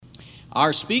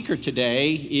Our speaker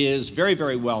today is very,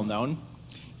 very well known.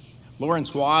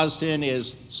 Lawrence Wasden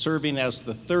is serving as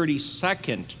the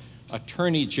 32nd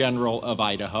Attorney General of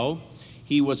Idaho.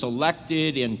 He was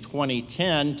elected in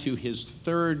 2010 to his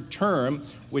third term,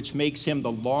 which makes him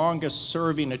the longest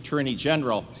serving Attorney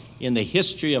General in the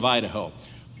history of Idaho.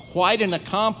 Quite an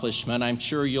accomplishment, I'm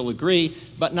sure you'll agree,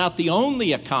 but not the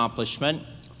only accomplishment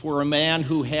for a man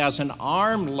who has an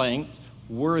arm length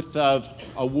worth of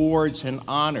awards and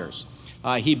honors.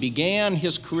 He began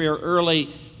his career early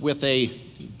with a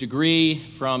degree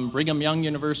from Brigham Young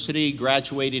University,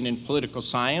 graduating in political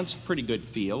science, pretty good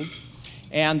field,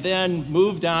 and then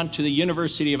moved on to the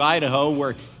University of Idaho,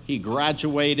 where he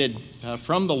graduated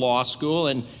from the law school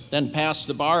and then passed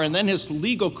the bar, and then his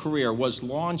legal career was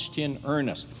launched in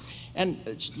earnest. And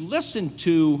listen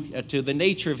to the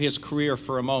nature of his career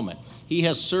for a moment. He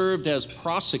has served as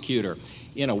prosecutor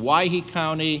in Owyhee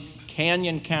County,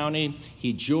 Canyon County.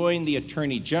 He joined the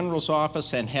Attorney General's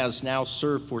office and has now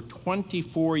served for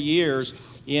 24 years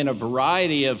in a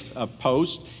variety of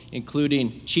posts,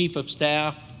 including Chief of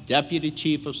Staff, Deputy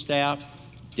Chief of Staff,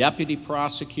 Deputy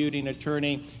Prosecuting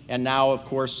Attorney, and now, of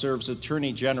course, serves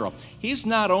Attorney General. He's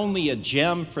not only a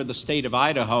gem for the state of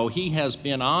Idaho, he has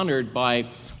been honored by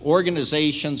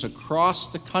organizations across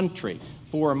the country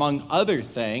for, among other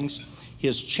things,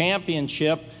 his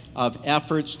championship of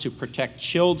efforts to protect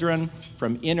children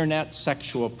from internet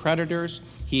sexual predators.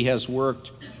 He has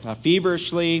worked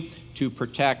feverishly to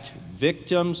protect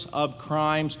victims of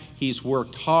crimes. He's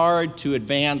worked hard to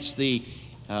advance the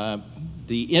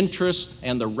interest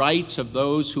and the rights of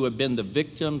those who have been the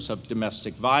victims of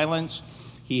domestic violence.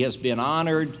 He has been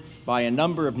honored by a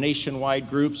number of nationwide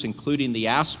groups, including the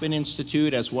Aspen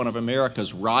Institute, as one of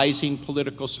America's rising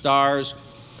political stars.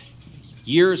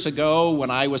 Years ago,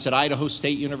 when I was at Idaho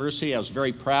State University, I was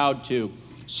very proud to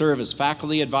serve as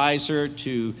faculty advisor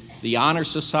to the Honor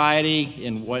Society,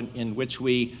 in which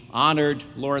we honored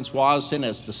Lawrence Wasden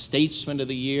as the Statesman of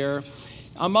the Year.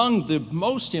 Among the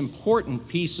most important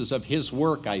pieces of his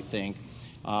work, I think,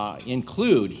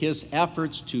 include his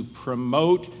efforts to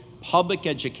promote public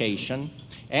education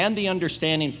and the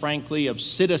understanding, frankly, of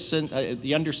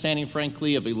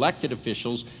elected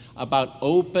officials about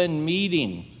open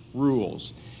meeting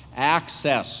rules,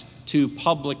 access to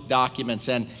public documents,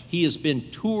 and he has been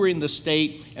touring the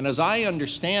state, and as I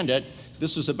understand it,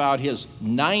 this is about his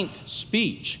 9th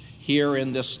speech here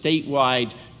in this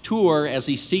statewide tour as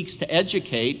he seeks to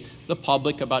educate the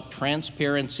public about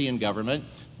transparency in government,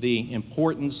 the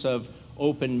importance of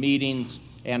open meetings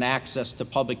and access to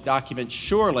public documents,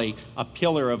 surely a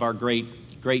pillar of our great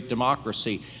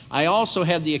democracy. I also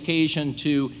had the occasion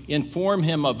to inform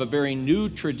him of a very new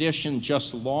tradition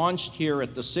just launched here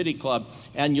at the City Club,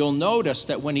 and you'll notice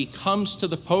that when he comes to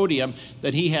the podium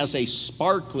that he has a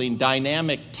sparkling,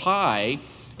 dynamic tie,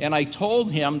 and I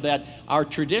told him that our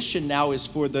tradition now is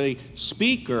for the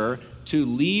speaker to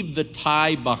leave the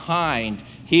tie behind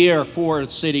here for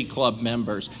City Club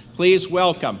members. Please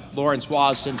welcome Lawrence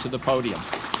Wasden to the podium.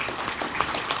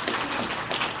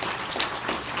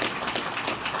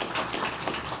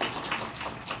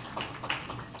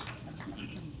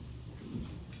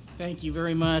 Thank you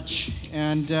very much.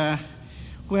 And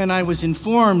when I was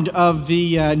informed of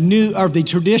the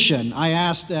tradition, I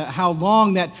asked how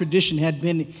long that tradition had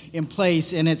been in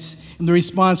place, and the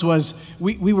response was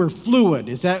we were fluid.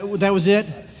 That was it?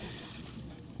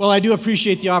 Well, I do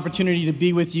appreciate the opportunity to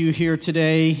be with you here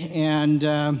today, and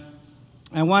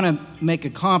I want to make a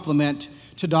compliment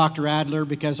to Dr. Adler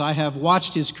because I have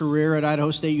watched his career at Idaho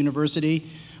State University,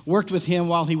 worked with him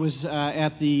while he was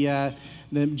at the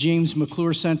James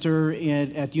McClure Center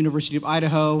at the University of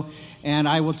Idaho, and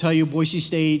I will tell you Boise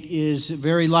State is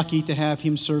very lucky to have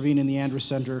him serving in the Andrus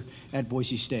Center at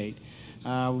Boise State.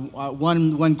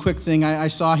 One quick thing, I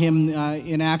saw him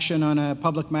in action on a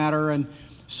public matter, and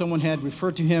someone had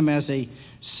referred to him as a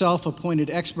self-appointed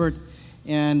expert,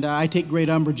 and I take great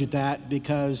umbrage at that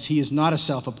because he is not a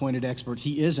self-appointed expert.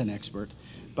 He is an expert,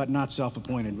 but not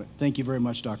self-appointed. But thank you very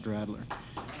much, Dr. Adler.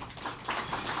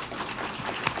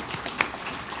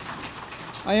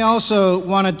 I also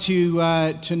wanted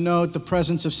to note the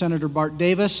presence of Senator Bart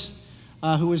Davis,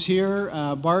 who is here.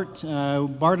 Bart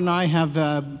and I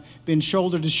have been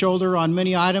shoulder to shoulder on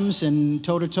many items and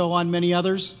toe to toe on many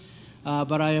others.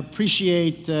 But I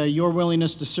appreciate your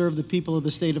willingness to serve the people of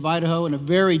the state of Idaho in a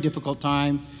very difficult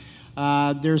time.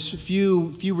 There's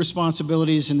few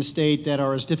responsibilities in the state that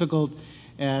are as difficult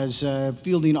as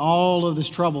fielding all of the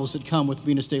troubles that come with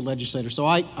being a state legislator. So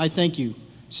I thank you,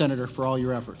 Senator, for all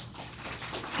your effort.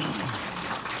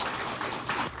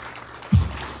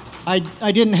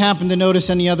 I didn't happen to notice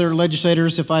any other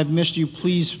legislators. If I've missed you,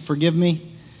 please forgive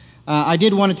me. I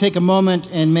did want to take a moment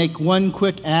and make one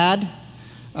quick ad,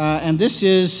 and this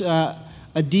is a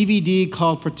DVD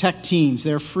called Protect Teens.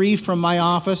 They're free from my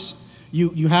office.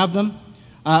 You have them.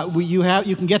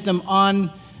 You can get them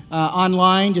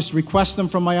online. Just request them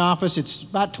from my office. It's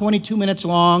about 22 minutes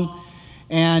long,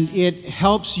 and it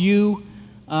helps you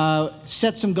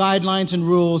set some guidelines and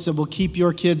rules that will keep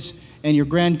your kids and your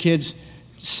grandkids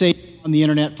safe on the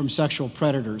internet from sexual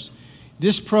predators.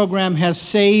 This program has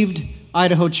saved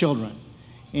Idaho children,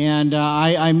 and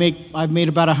I've made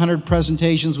about 100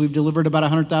 presentations. We've delivered about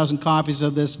 100,000 copies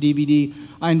of this DVD.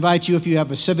 I invite you, if you have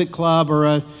a civic club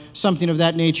or something of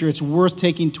that nature, it's worth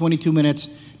taking 22 minutes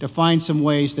to find some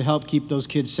ways to help keep those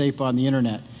kids safe on the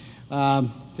internet.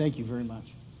 Thank you very much.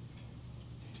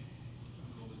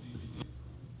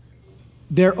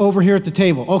 They're over here at the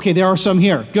table. Okay, there are some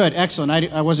here. Good, excellent.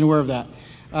 I wasn't aware of that.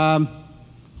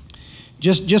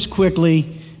 Just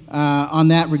quickly, on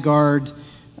that regard,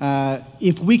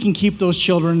 if we can keep those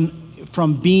children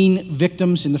from being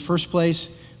victims in the first place,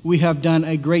 we have done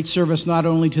a great service not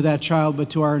only to that child but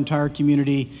to our entire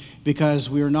community, because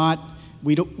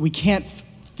we can't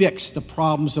fix the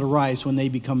problems that arise when they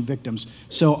become victims.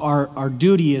 So our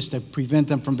duty is to prevent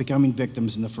them from becoming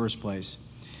victims in the first place.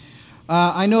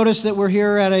 I noticed that we're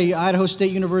here at Idaho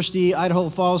State University, Idaho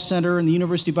Falls Center, and the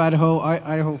University of Idaho,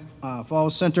 Idaho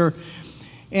Falls Center.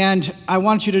 And I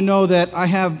want you to know that I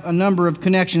have a number of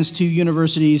connections to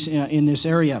universities in this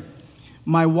area.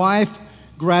 My wife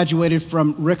graduated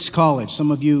from Ricks College.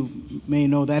 Some of you may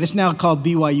know that. It's now called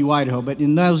BYU Idaho, but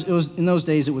in those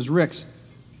days it was Ricks.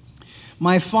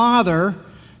 My father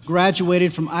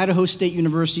graduated from Idaho State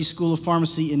University School of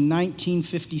Pharmacy in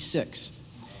 1956.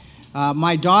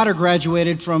 My daughter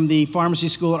graduated from the pharmacy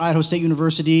school at Idaho State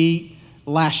University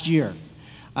last year.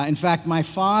 In fact, my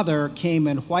father came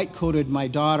and white-coated my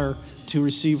daughter to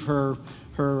receive her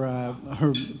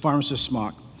pharmacist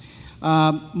smock.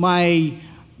 My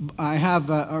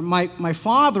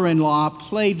father-in-law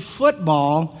played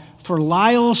football for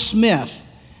Lyle Smith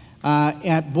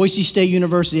at Boise State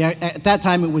University. At that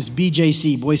time, it was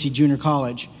BJC, Boise Junior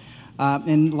College.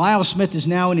 And Lyle Smith is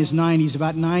now in his 90s,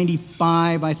 about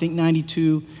 95, I think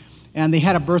 92, and they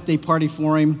had a birthday party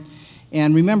for him.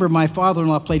 And remember, my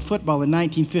father-in-law played football in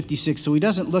 1956, so he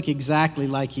doesn't look exactly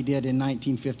like he did in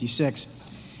 1956.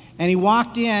 And he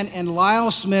walked in, and Lyle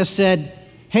Smith said,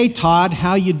 "Hey, Todd,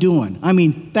 how you doing?" I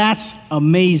mean, that's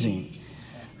amazing.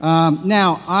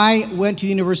 Now, I went to the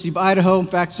University of Idaho. In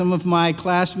fact, some of my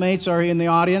classmates are in the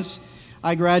audience.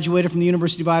 I graduated from the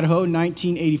University of Idaho in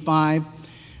 1985.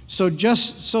 So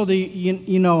just so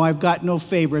you know, I've got no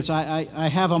favorites. I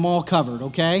have them all covered,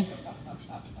 okay?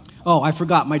 Oh, I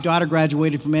forgot. My daughter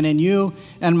graduated from NNU,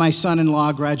 and my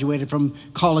son-in-law graduated from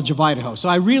College of Idaho. So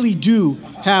I really do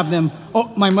have them.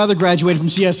 Oh, my mother graduated from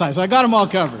CSI, so I got them all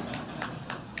covered.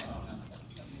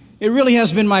 It really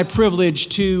has been my privilege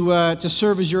to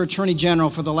serve as your Attorney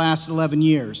General for the last 11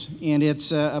 years, and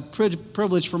it's a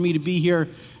privilege for me to be here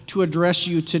to address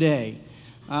you today.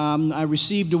 I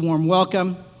received a warm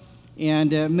welcome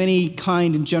and many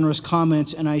kind and generous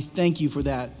comments, and I thank you for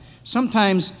that.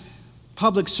 Sometimes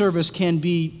public service can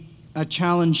be a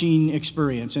challenging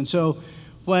experience, and so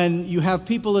when you have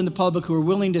people in the public who are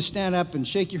willing to stand up and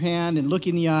shake your hand and look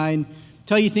in the eye and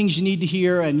tell you things you need to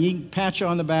hear and pat you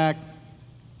on the back,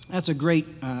 that's a great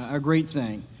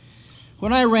thing.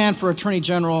 When I ran for Attorney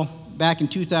General back in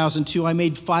 2002, I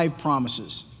made 5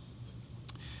 promises.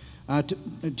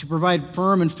 To provide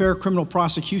firm and fair criminal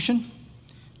prosecution,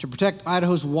 to protect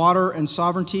Idaho's water and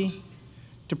sovereignty,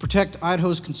 to protect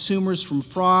Idaho's consumers from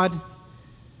fraud,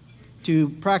 to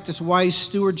practice wise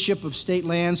stewardship of state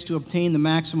lands to obtain the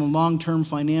maximum long-term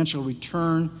financial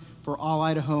return for all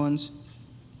Idahoans,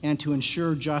 and to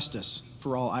ensure justice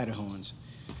for all Idahoans.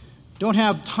 Don't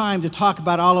have time to talk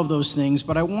about all of those things,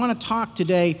 but I want to talk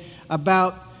today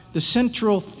about the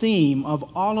central theme of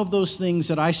all of those things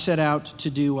that I set out to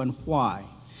do and why.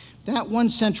 That one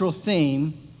central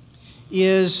theme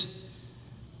is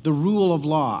the rule of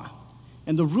law.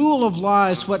 And the rule of law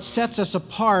is what sets us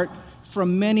apart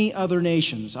from many other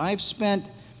nations. I've spent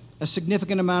a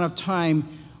significant amount of time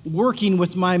working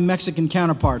with my Mexican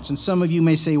counterparts, and some of you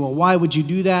may say, well, why would you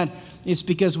do that? It's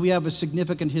because we have a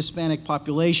significant Hispanic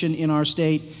population in our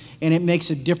state, and it makes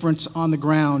a difference on the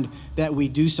ground that we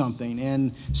do something.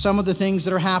 And some of the things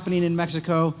that are happening in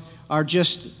Mexico are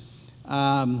just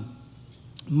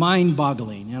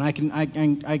mind-boggling. And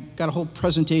I got a whole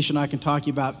presentation I can talk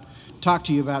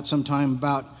to you about sometime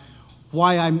about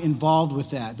why I'm involved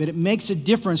with that. But it makes a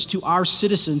difference to our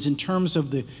citizens in terms of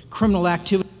the criminal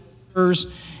activity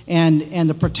and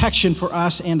the protection for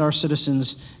us and our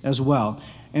citizens as well.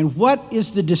 And what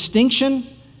is the distinction?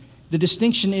 The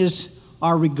distinction is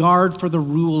our regard for the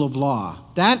rule of law.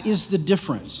 That is the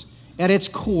difference. At its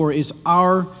core is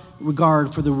our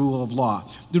regard for the rule of law.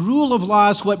 The rule of law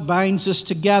is what binds us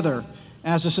together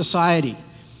as a society.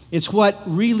 It's what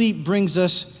really brings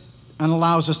us and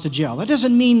allows us to gel. That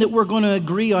doesn't mean that we're going to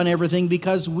agree on everything,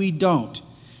 because we don't.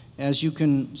 As you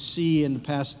can see in the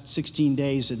past 16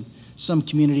 days in some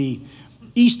community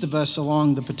east of us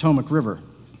along the Potomac River.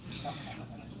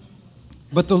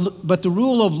 But the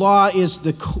rule of law is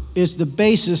the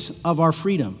basis of our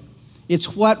freedom.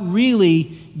 It's what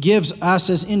really gives us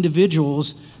as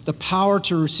individuals the power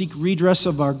to seek redress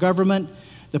of our government,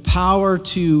 the power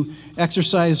to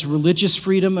exercise religious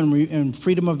freedom and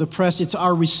freedom of the press. It's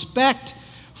our respect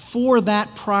for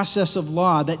that process of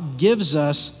law that gives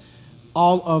us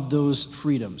all of those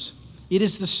freedoms. It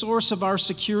is the source of our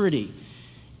security.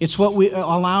 It's what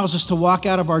allows us to walk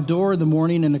out of our door in the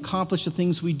morning and accomplish the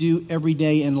things we do every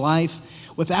day in life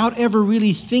without ever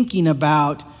really thinking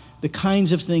about the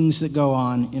kinds of things that go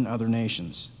on in other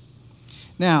nations.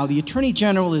 Now, the Attorney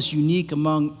General is unique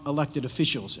among elected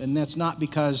officials, and that's not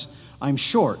because I'm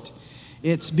short.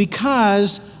 It's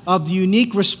because of the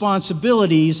unique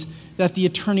responsibilities that the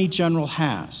Attorney General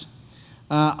has.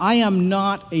 I am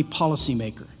not a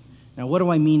policymaker. Now, what do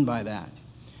I mean by that?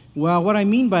 Well, what I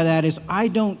mean by that is I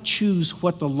don't choose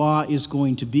what the law is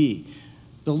going to be.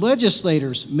 The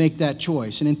legislators make that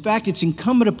choice. And in fact, it's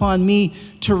incumbent upon me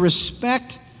to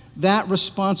respect that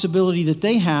responsibility that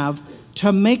they have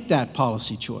to make that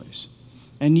policy choice.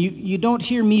 And you don't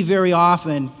hear me very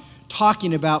often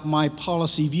talking about my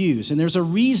policy views. And there's a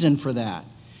reason for that.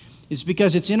 It's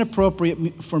because it's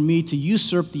inappropriate for me to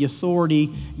usurp the authority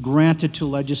granted to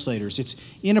legislators. It's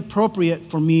inappropriate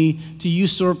for me to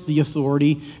usurp the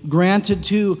authority granted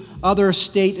to other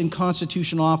state and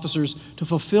constitutional officers to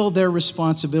fulfill their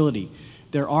responsibility.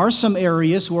 There are some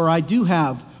areas where I do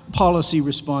have policy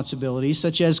responsibilities,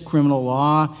 such as criminal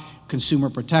law, consumer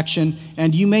protection,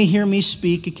 and you may hear me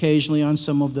speak occasionally on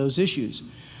some of those issues.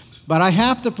 But I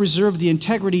have to preserve the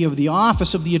integrity of the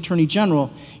office of the Attorney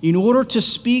General in order to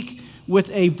speak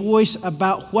with a voice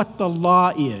about what the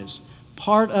law is.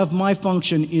 Part of my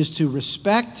function is to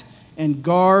respect and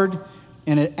guard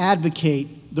and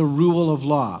advocate the rule of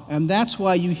law. And that's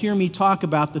why you hear me talk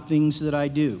about the things that I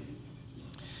do.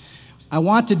 I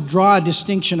want to draw a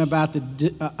distinction about the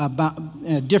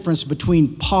difference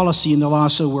between policy and the law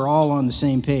so we're all on the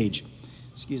same page.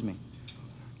 Excuse me.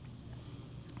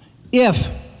 If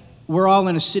we're all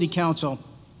in a city council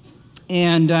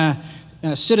and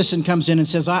a citizen comes in and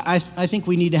says, I think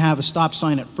we need to have a stop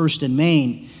sign at 1st and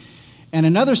Main, and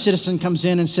another citizen comes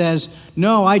in and says,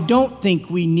 no, I don't think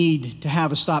we need to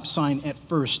have a stop sign at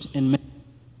 1st and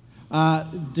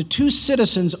Main. The two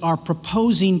citizens are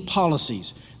proposing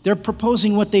policies. They're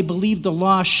proposing what they believe the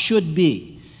law should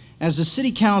be. As the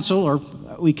city council, or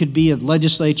we could be a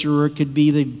legislature, or it could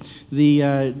be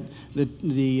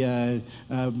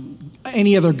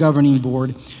any other governing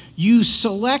board, you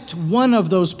select one of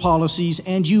those policies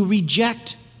and you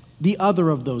reject the other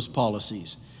of those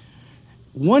policies.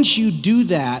 Once you do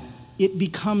that, it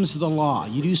becomes the law.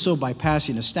 You do so by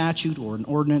passing a statute or an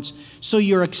ordinance. So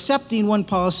you're accepting one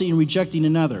policy and rejecting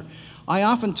another. I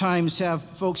oftentimes have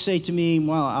folks say to me,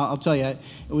 well, I'll tell you, it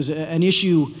was an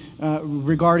issue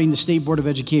regarding the State Board of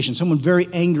Education. Someone very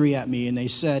angry at me, and they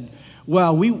said,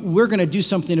 well, we're going to do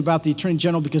something about the Attorney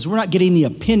General because we're not getting the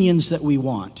opinions that we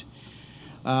want.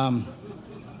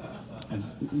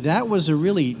 That was a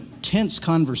really tense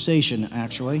conversation,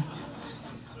 actually.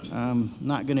 I'm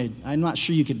not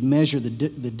sure you could measure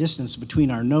the distance between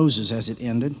our noses as it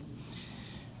ended.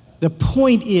 The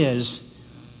point is,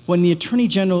 when the Attorney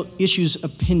General issues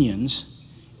opinions,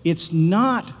 it's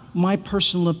not my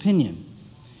personal opinion.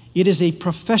 It is a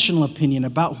professional opinion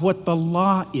about what the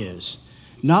law is,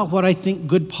 not what I think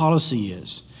good policy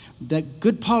is. That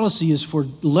good policy is for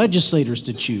legislators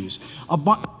to choose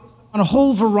on a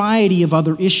whole variety of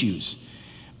other issues.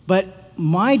 But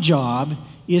my job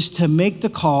is to make the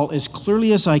call as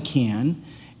clearly as I can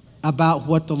about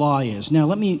what the law is. Now,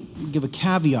 let me give a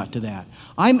caveat to that.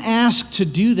 I'm asked to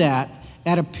do that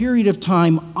at a period of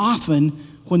time often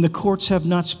when the courts have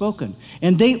not spoken.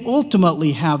 And they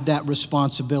ultimately have that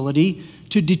responsibility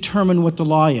to determine what the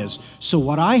law is. So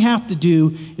what I have to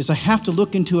do is I have to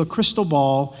look into a crystal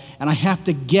ball and I have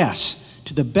to guess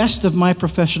to the best of my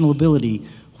professional ability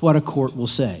what a court will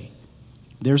say.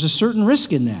 There's a certain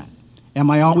risk in that. Am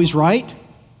I always right?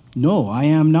 No, I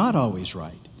am not always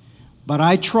right. But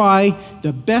I try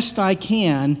the best I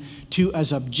can to,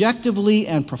 as objectively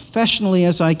and professionally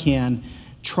as I can,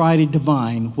 try to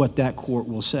divine what that court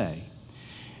will say.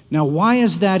 Now, why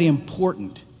is that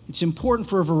important? It's important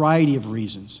for a variety of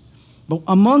reasons. But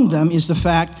among them is the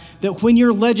fact that when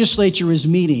your legislature is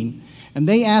meeting, and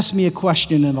they ask me a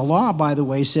question, and the law, by the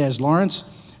way, says, Lawrence,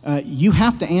 you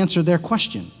have to answer their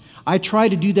question. I try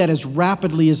to do that as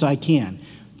rapidly as I can,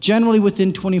 generally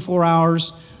within 24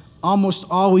 hours, almost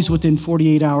always within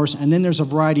 48 hours, and then there's a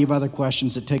variety of other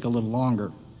questions that take a little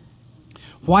longer.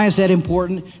 Why is that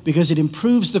important? Because it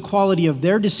improves the quality of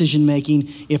their decision-making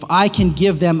if I can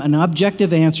give them an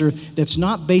objective answer that's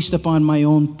not based upon my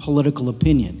own political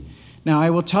opinion. Now,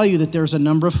 I will tell you that there's a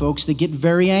number of folks that get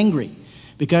very angry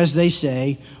because they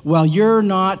say, well, you're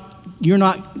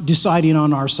not deciding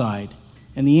on our side.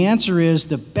 And the answer is,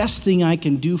 the best thing I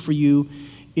can do for you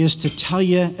is to tell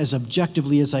you as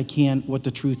objectively as I can what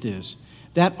the truth is.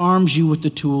 That arms you with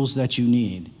the tools that you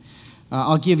need.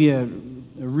 I'll give you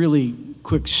a really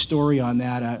quick story on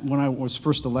that. When I was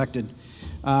first elected,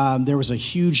 there was a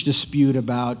huge dispute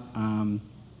about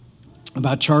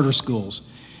charter schools.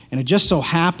 And it just so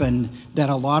happened that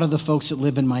a lot of the folks that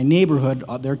live in my neighborhood,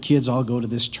 their kids all go to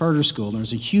this charter school. And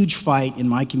there's a huge fight in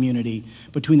my community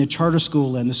between the charter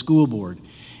school and the school board.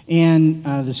 And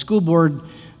the school board,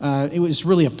 it was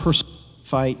really a personal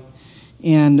fight.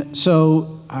 And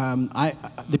so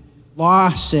the law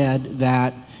said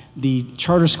that the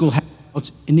charter school had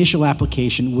its initial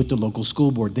application with the local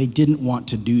school board. They didn't want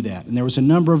to do that. And there was a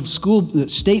number of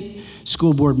state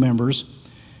school board members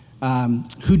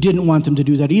who didn't want them to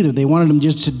do that either. They wanted them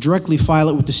just to directly file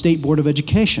it with the State Board of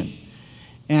Education.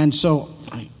 And so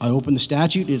I opened the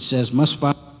statute. It says must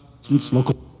file since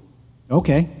local.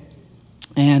 Okay.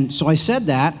 And so I said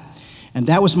that, and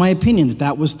that was my opinion,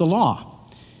 that was the law.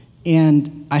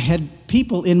 And I had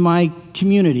people in my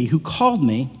community who called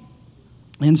me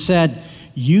and said,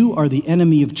 you are the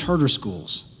enemy of charter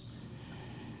schools.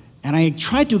 And I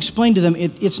tried to explain to them,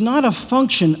 it's not a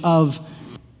function of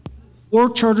for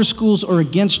charter schools or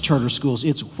against charter schools.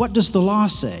 It's what does the law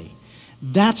say?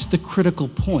 That's the critical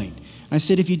point. And I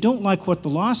said, if you don't like what the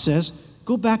law says,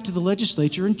 go back to the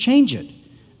legislature and change it.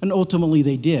 And ultimately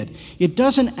they did. It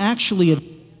doesn't actually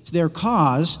advance their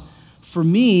cause for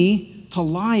me to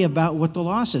lie about what the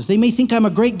law says. They may think I'm a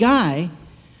great guy,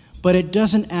 but it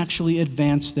doesn't actually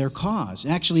advance their cause.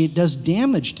 Actually, it does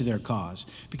damage to their cause.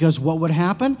 Because what would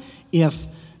happen if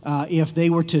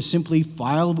they were to simply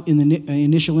file in the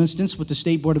initial instance with the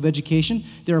State Board of Education?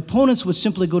 Their opponents would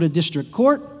simply go to district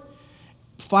court,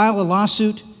 file a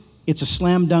lawsuit. It's a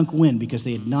slam dunk win because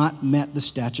they had not met the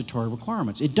statutory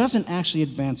requirements. It doesn't actually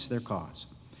advance their cause.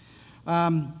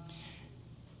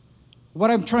 What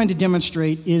I'm trying to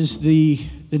demonstrate is the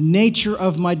nature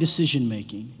of my decision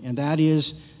making, and that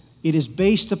is, it is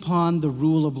based upon the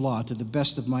rule of law to the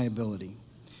best of my ability.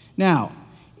 Now,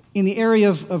 in the area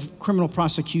of criminal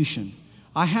prosecution,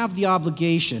 I have the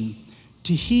obligation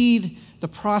to heed the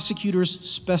prosecutor's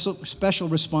special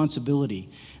responsibility.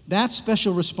 That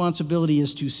special responsibility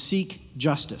is to seek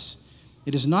justice.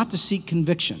 It is not to seek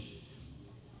conviction.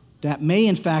 That may,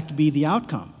 in fact, be the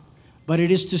outcome, but it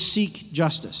is to seek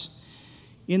justice.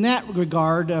 In that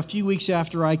regard, a few weeks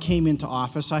after I came into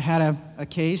office, I had a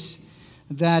case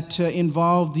that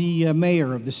involved the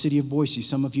mayor of the city of Boise.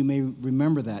 Some of you may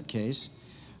remember that case.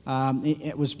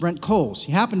 It was Brent Coles.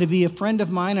 He happened to be a friend of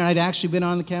mine, and I'd actually been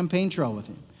on the campaign trail with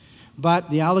him. But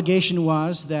the allegation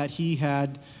was that he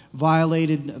had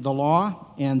violated the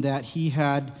law and that he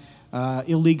had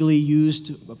illegally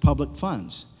used public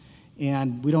funds.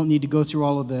 And we don't need to go through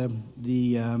all of the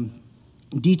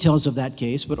details of that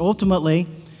case, but ultimately,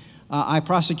 I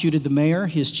prosecuted the mayor,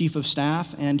 his chief of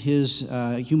staff, and his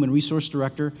human resource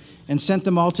director, and sent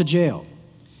them all to jail.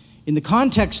 In the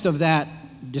context of that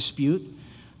dispute,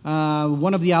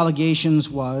 one of the allegations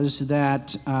was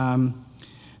that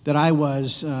I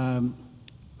was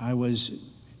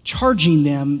charging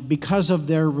them because of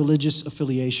their religious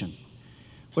affiliation,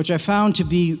 which I found to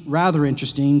be rather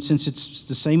interesting since it's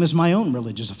the same as my own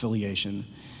religious affiliation.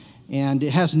 And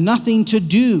it has nothing to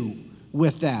do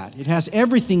with that. It has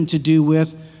everything to do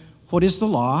with what is the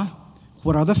law,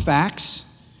 what are the facts,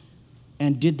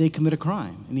 and did they commit a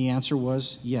crime? And the answer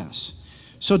was yes.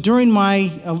 So during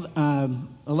my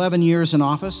 11 years in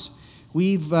office,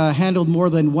 we've handled more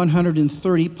than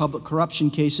 130 public corruption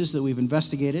cases that we've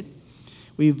investigated.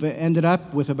 We've ended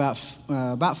up with about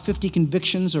 50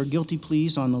 convictions or guilty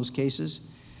pleas on those cases.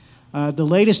 The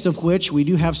latest of which, we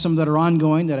do have some that are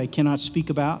ongoing that I cannot speak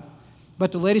about.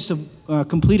 But the latest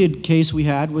completed case we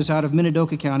had was out of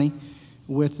Minidoka County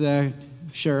with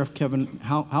Sheriff Kevin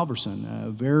Halverson,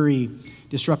 a very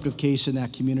disruptive case in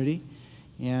that community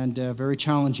and very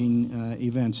challenging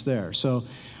events there. So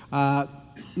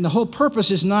the whole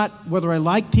purpose is not whether I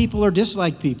like people or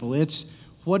dislike people. It's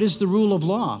what is the rule of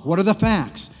law? What are the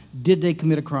facts? Did they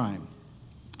commit a crime?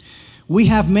 We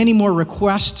have many more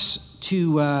requests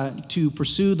to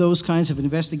pursue those kinds of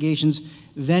investigations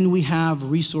than we have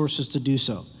resources to do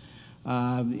so.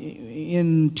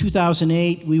 In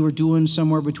 2008, we were doing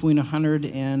somewhere between 100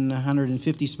 and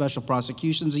 150 special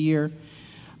prosecutions a year.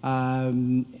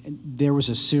 There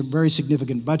was a very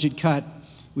significant budget cut.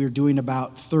 We were doing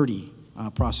about 30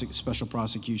 special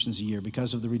prosecutions a year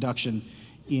because of the reduction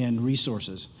in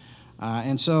resources.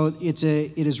 And so it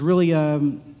is really a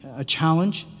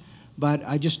challenge, but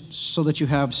so that you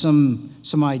have some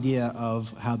idea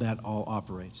of how that all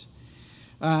operates.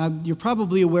 You're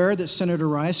probably aware that Senator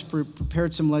Rice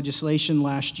prepared some legislation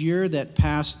last year that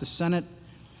passed the Senate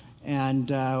and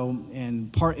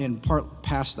part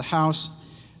passed the House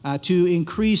to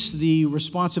increase the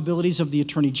responsibilities of the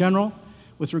Attorney General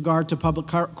with regard to public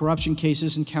corruption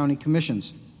cases in county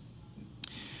commissions.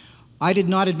 I did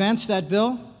not advance that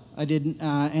bill.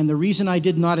 And the reason I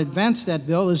did not advance that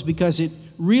bill is because it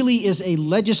really is a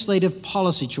legislative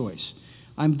policy choice.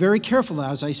 I'm very careful,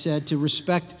 as I said, to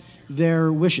respect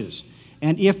their wishes.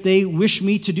 And if they wish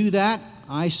me to do that,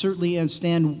 I certainly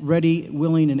stand ready,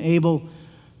 willing, and able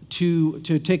to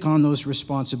take on those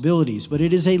responsibilities. But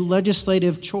it is a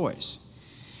legislative choice.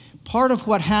 Part of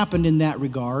what happened in that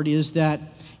regard is that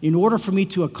in order for me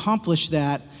to accomplish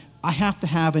that, I have to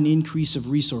have an increase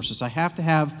of resources. I have to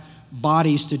have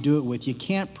bodies to do it with. You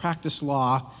can't practice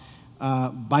law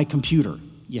by computer.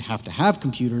 You have to have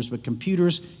computers, but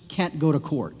computers can't go to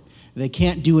court. They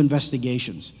can't do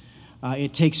investigations.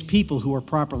 It takes people who are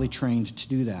properly trained to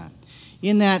do that.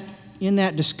 In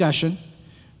that discussion,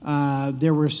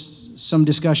 there was some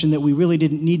discussion that we really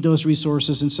didn't need those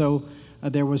resources, and so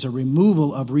there was a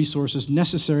removal of resources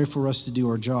necessary for us to do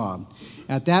our job.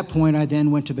 At that point, I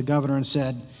then went to the governor and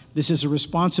said, this is a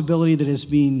responsibility that is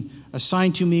being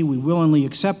assigned to me. We willingly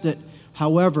accept it.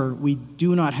 However, we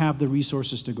do not have the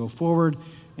resources to go forward,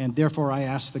 and therefore I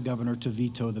asked the governor to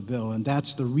veto the bill, and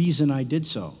that's the reason I did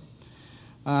so.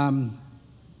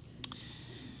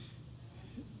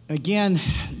 Again,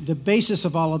 the basis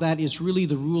of all of that is really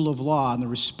the rule of law and the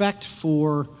respect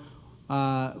for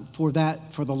the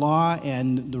law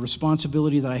and the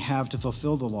responsibility that I have to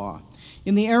fulfill the law.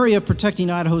 In the area of protecting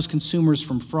Idaho's consumers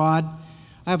from fraud,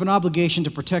 I have an obligation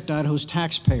to protect Idaho's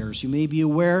taxpayers. You may be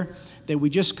aware that we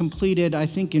just completed, I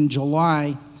think in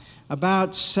July,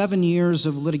 about 7 years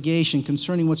of litigation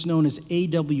concerning what's known as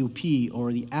AWP,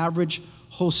 or the average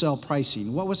wholesale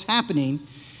pricing. What was happening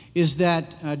is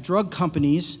that drug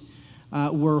companies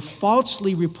were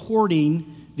falsely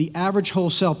reporting the average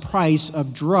wholesale price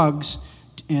of drugs,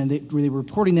 and they were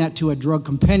reporting that to a drug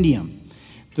compendium.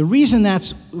 The reason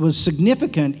that was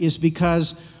significant is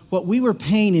because what we were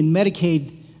paying in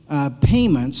Medicaid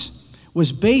payments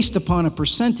was based upon a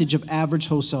percentage of average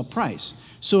wholesale price.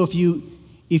 So if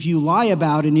you lie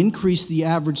about and increase the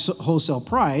average wholesale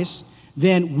price,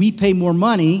 then we pay more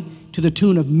money to the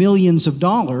tune of millions of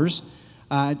dollars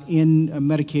in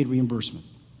Medicaid reimbursement.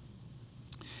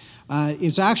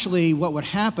 It's actually what would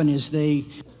happen is the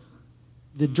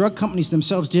drug companies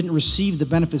themselves didn't receive the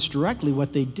benefits directly.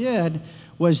 What they did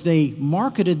was they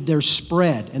marketed their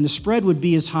spread, and the spread would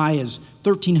be as high as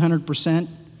 1,300%,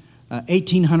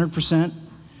 1,800%.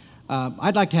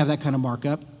 I'd like to have that kind of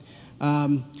markup.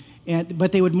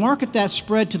 But they would market that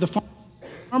spread to the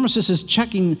pharmacist is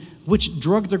checking which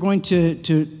drug they're going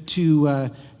to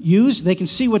use. They can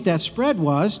see what that spread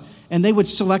was, and they would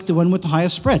select the one with the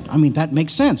highest spread. I mean, that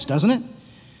makes sense, doesn't it?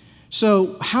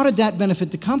 So how did that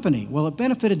benefit the company? Well, it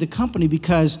benefited the company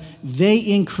because they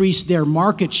increased their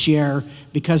market share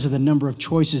because of the number of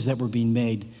choices that were being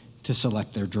made to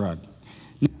select their drug.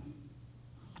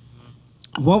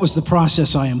 What was the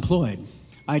process I employed?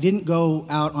 I didn't go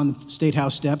out on the State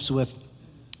House steps with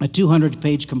a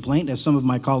 200-page complaint, as some of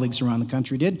my colleagues around the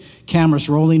country did, cameras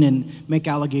rolling, and make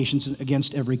allegations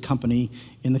against every company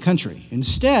in the country.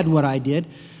 Instead, what I did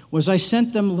was I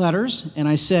sent them letters, and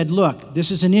I said, look, this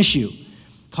is an issue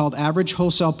called average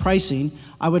wholesale pricing.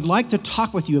 I would like to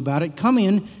talk with you about it. Come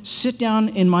in, sit down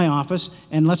in my office,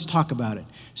 and let's talk about it.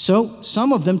 So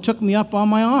some of them took me up on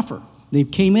my offer. They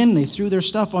came in, they threw their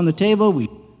stuff on the table, we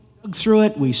dug through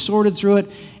it, we sorted through it,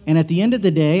 and at the end of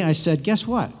the day, I said, guess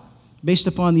what? Based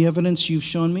upon the evidence you've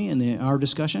shown me in our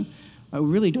discussion, I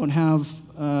really don't have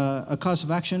a cause of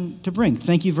action to bring.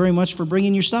 Thank you very much for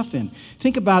bringing your stuff in.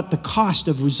 Think about the cost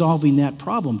of resolving that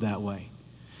problem that way.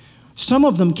 Some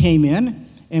of them came in,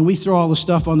 and we threw all the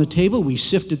stuff on the table, we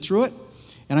sifted through it,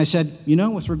 and I said, you know,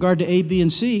 with regard to A, B,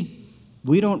 and C,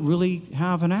 we don't really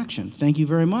have an action. Thank you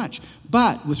very much.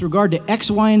 But with regard to X,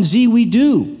 Y, and Z, we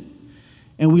do.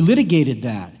 And we litigated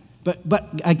that. But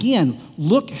again,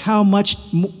 look how much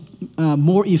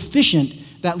more efficient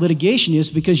that litigation is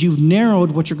because you've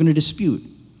narrowed what you're going to dispute.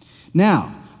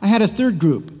 Now, I had a third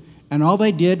group, and all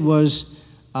they did was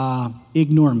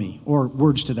ignore me, or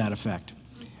words to that effect.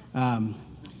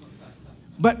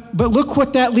 But look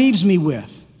what that leaves me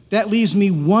with. That leaves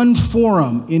me one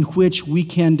forum in which we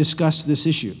can discuss this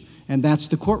issue, and that's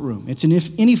the courtroom. It's an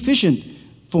inefficient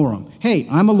forum. Hey,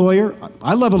 I'm a lawyer.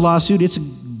 I love a lawsuit. It's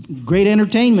great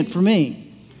entertainment for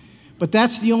me. But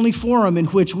that's the only forum in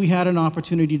which we had an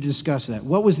opportunity to discuss that.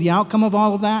 What was the outcome of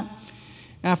all of that?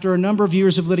 After a number of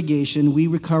years of litigation, we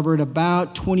recovered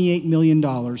about $28 million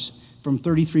from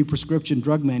 33 prescription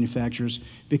drug manufacturers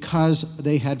because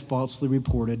they had falsely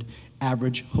reported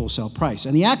average wholesale price.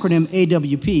 And the acronym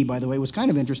AWP, by the way, was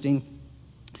kind of interesting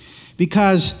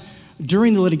because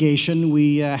during the litigation,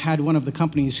 we had one of the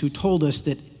companies who told us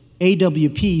that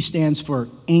AWP stands for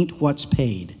Ain't What's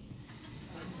Paid.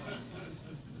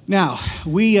 Now,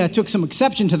 we took some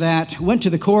exception to that, went to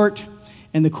the court,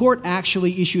 and the court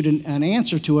actually issued an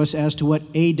answer to us as to what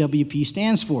AWP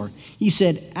stands for. He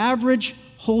said, average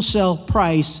wholesale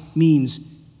price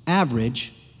means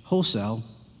average wholesale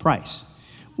price.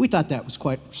 We thought that was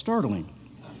quite startling.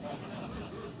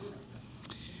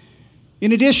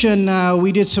 In addition,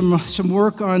 we did some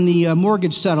work on the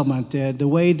mortgage settlement, the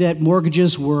way that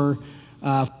mortgages were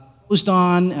closed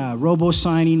on,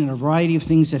 robo-signing, and a variety of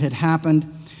things that had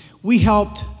happened. We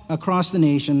helped across the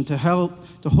nation to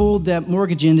hold that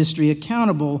mortgage industry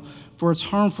accountable for its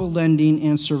harmful lending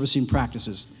and servicing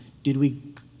practices. Did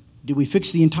we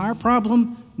fix the entire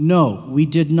problem? No, we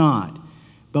did not.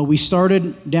 But we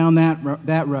started down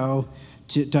that row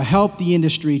to help the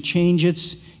industry change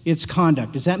its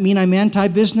conduct. Does that mean I'm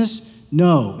anti-business?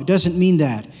 No, it doesn't mean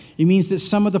that. It means that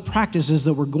some of the practices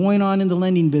that were going on in the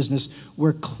lending business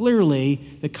were clearly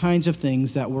the kinds of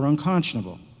things that were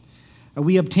unconscionable.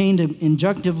 We obtained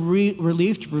injunctive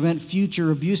relief to prevent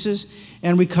future abuses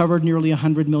and recovered nearly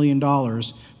 $100 million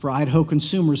for Idaho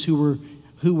consumers who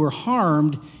were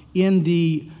harmed in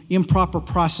the improper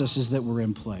processes that were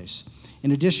in place.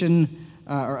 In addition,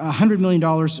 $100 million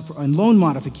in loan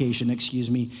modification, and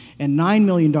 $9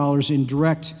 million in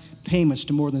direct payments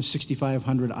to more than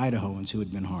 6,500 Idahoans who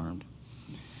had been harmed.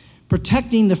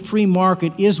 Protecting the free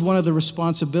market is one of the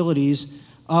responsibilities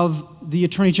of the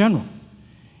Attorney General.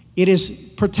 It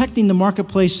is protecting the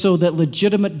marketplace so that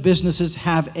legitimate businesses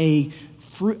have a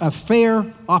fair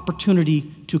opportunity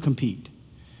to compete.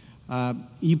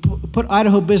 You put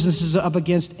Idaho businesses up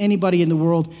against anybody in the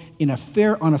world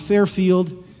on a fair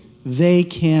field, they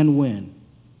can win.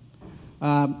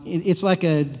 It's like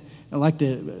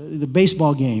the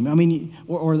baseball game,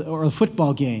 or a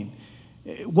football game.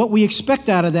 What we expect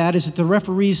out of that is that the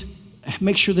referees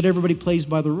make sure that everybody plays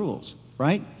by the rules,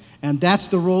 right? And that's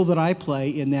the role that I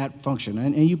play in that function.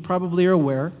 And you probably are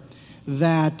aware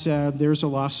that there's a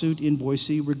lawsuit in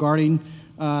Boise regarding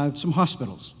some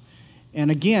hospitals.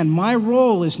 And again, my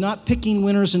role is not picking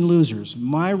winners and losers.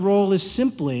 My role is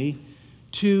simply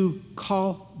to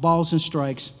call balls and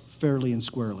strikes fairly and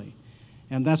squarely.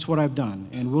 And that's what I've done.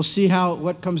 And we'll see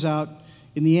what comes out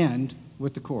in the end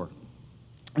with the court.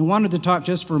 I wanted to talk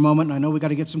just for a moment, and I know we've got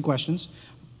to get some questions,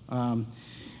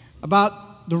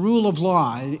 about the rule of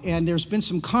law. And there's been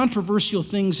some controversial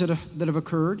things that have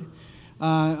occurred.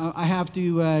 I have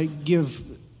to give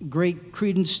great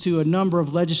credence to a number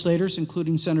of legislators,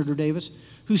 including Senator Davis,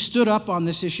 who stood up on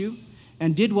this issue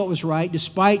and did what was right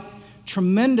despite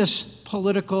tremendous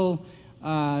political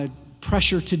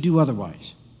pressure to do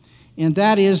otherwise. And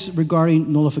that is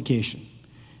regarding nullification.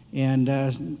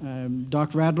 And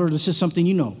Dr. Adler, this is something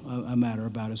you know a matter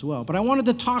about as well. But I wanted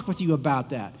to talk with you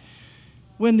about that.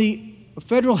 When the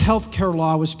federal health care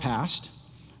law was passed,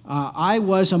 I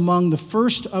was among the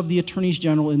first of the attorneys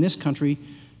general in this country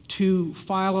to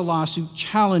file a lawsuit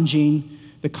challenging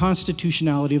the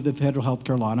constitutionality of the federal health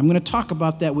care law. And I'm going to talk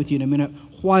about that with you in a minute,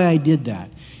 why I did that.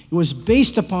 It was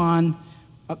based upon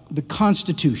the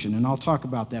Constitution, and I'll talk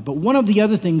about that. But one of the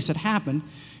other things that happened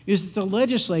is that the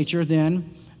legislature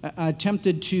then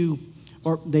attempted to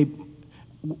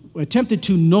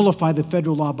nullify the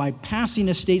federal law by passing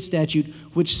a state statute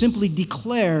which simply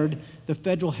declared the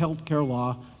federal health care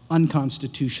law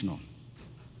unconstitutional.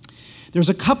 There's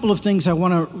a couple of things I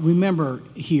want to remember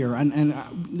here, and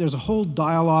there's a whole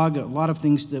dialogue, a lot of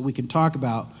things that we can talk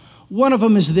about. One of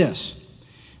them is this.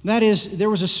 That is, there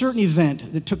was a certain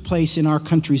event that took place in our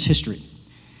country's history.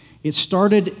 It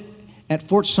started at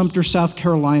Fort Sumter, South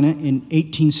Carolina in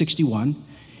 1861,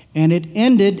 and it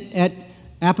ended at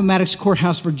Appomattox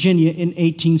Courthouse, Virginia in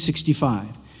 1865.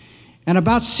 And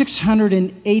about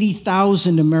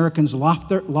 680,000 Americans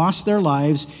lost their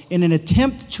lives in an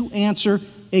attempt to answer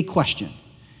a question.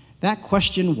 That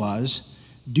question was,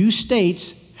 Do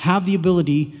states have the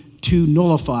ability to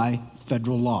nullify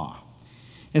federal law?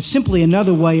 It's simply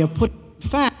another way of putting it. In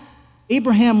fact,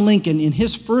 Abraham Lincoln, in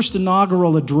his first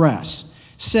inaugural address,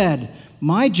 said,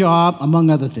 my job, among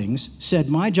other things, said,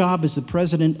 my job as the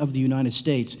President of the United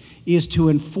States is to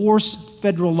enforce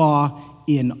federal law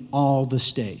in all the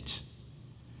states.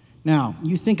 Now,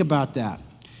 you think about that.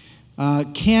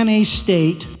 Can a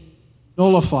state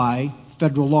nullify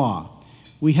federal law?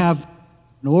 We have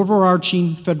an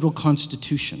overarching federal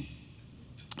constitution.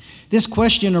 This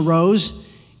question arose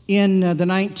in the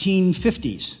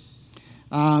 1950s.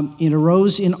 It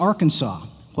arose in Arkansas.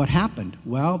 What happened?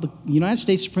 Well, the United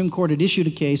States Supreme Court had issued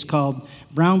a case called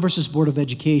Brown versus Board of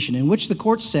Education, in which the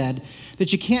court said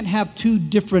that you can't have two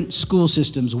different school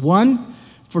systems, one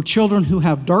for children who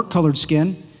have dark-colored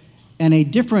skin and a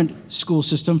different school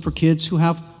system for kids who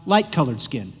have light-colored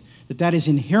skin, that is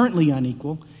inherently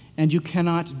unequal, and you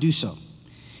cannot do so.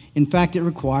 In fact, it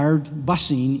required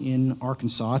busing in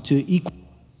Arkansas to equal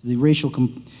the racial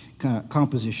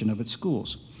composition of its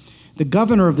schools. The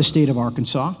governor of the state of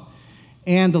Arkansas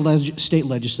and the state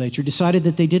legislature decided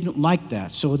that they didn't like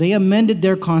that. So they amended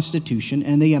their constitution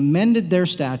and they amended their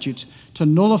statutes to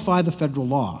nullify the federal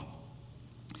law.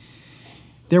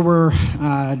 There were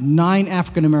 9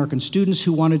 African American students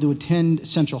who wanted to attend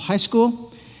Central High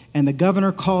School, and the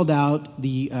governor called out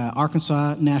the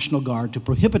Arkansas National Guard to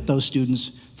prohibit those students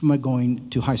from going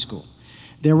to high school.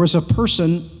 There was a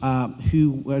person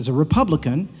who was a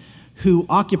Republican who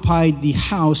occupied the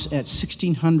house at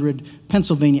 1600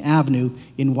 Pennsylvania Avenue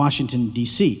in Washington,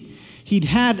 D.C. He'd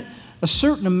had a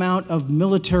certain amount of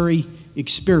military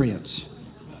experience.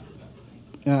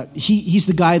 He's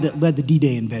the guy that led the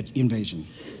D-Day invasion.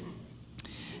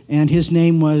 And his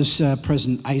name was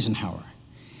President Eisenhower.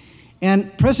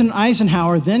 And President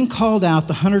Eisenhower then called out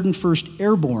the 101st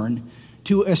Airborne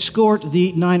to escort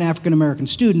the 9 African American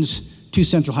students to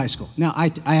Central High School. Now,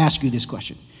 I ask you this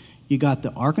question. You got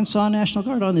the Arkansas National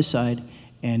Guard on this side,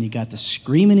 and you got the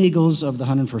Screaming Eagles of the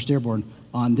 101st Airborne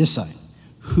on this side.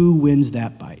 Who wins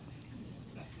that fight?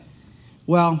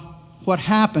 Well, what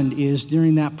happened is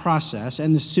during that process,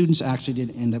 and the students actually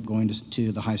did end up going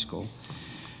to the high school,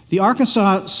 the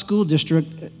Arkansas School District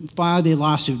filed a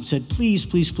lawsuit and said, please,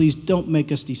 please, please don't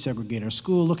make us desegregate our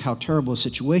school. Look how terrible a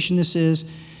situation this is.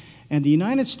 And the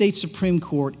United States Supreme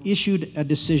Court issued a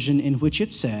decision in which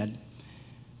it said,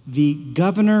 the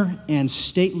governor and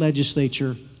state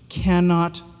legislature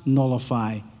cannot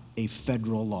nullify a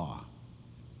federal law.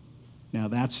 Now,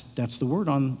 that's the word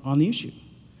on the issue.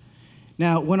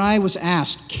 Now, when I was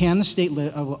asked, can the state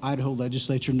of Idaho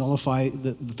legislature nullify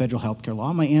the federal health care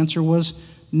law, my answer was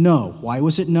no. Why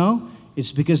was it no?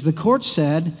 It's because the court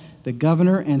said the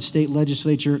governor and state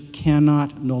legislature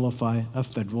cannot nullify a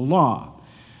federal law.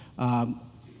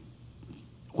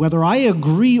 Whether I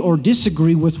agree or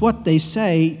disagree with what they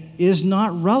say is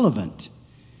not relevant.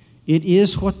 It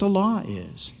is what the law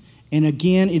is. And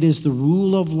again, it is the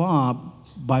rule of law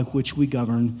by which we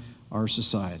govern our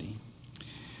society.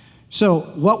 So,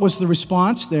 what was the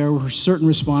response? There were certain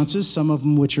responses, some of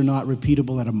them which are not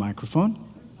repeatable at a microphone.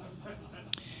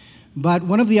 But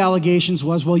one of the allegations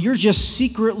was, well, you're just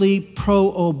secretly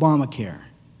pro-Obamacare.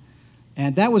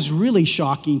 And that was really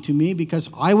shocking to me because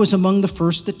I was among the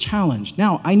first that challenged.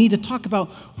 Now, I need to talk about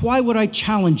why would I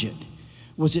challenge it?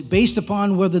 Was it based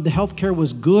upon whether the health care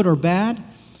was good or bad?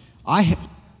 I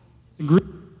agree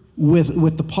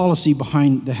with the policy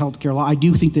behind the health care law. I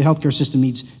do think the health care system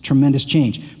needs tremendous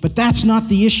change. But that's not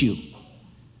the issue.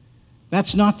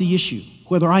 That's not the issue.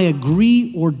 Whether I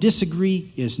agree or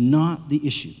disagree is not the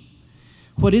issue.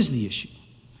 What is the issue?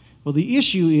 Well, the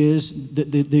issue is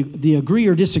the agree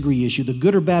or disagree issue, the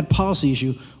good or bad policy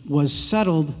issue, was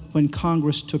settled when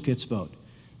Congress took its vote.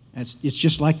 It's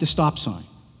just like the stop sign.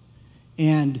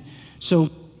 And so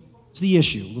what's the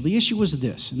issue? Well, the issue was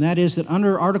this, and that is that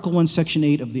under Article 1, Section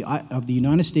 8 of the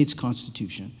United States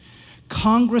Constitution,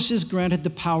 Congress is granted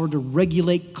the power to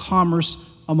regulate commerce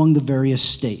among the various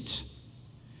states.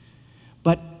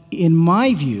 But in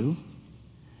my view,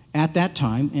 at that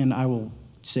time, and I will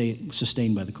say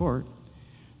sustained by the court,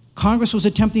 Congress was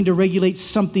attempting to regulate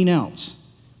something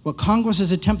else. What Congress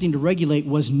is attempting to regulate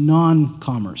was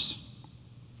non-commerce.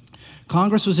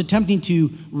 Congress was attempting to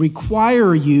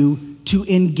require you to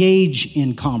engage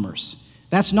in commerce.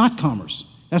 That's not commerce.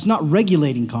 That's not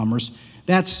regulating commerce.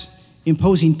 That's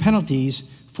imposing penalties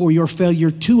for your failure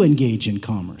to engage in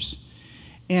commerce.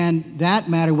 And that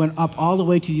matter went up all the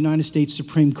way to the United States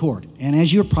Supreme Court. And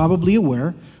as you're probably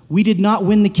aware, we did not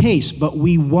win the case, but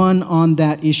we won on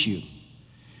that issue.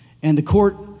 And the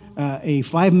court,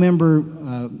 five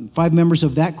members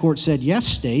of that court said, yes,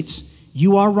 states,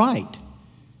 you are right.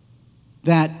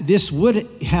 that this would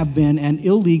have been an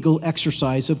illegal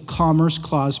exercise of Commerce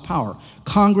Clause power.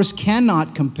 Congress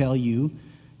cannot compel you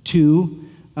to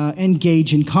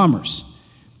engage in commerce.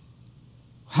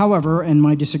 However, and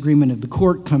my disagreement of the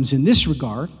court comes in this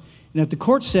regard, and that the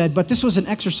court said, but this was an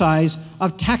exercise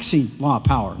of taxing law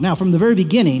power. Now, from the very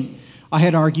beginning, I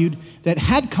had argued that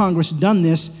had Congress done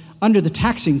this under the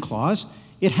taxing clause,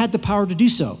 it had the power to do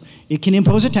so. It can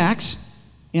impose a tax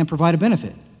and provide a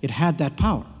benefit. It had that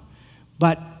power.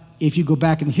 But if you go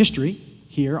back in the history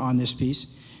here on this piece,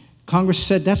 Congress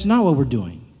said that's not what we're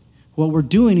doing. What we're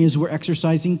doing is we're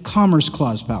exercising Commerce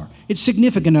Clause power. It's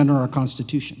significant under our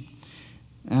Constitution.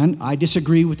 And I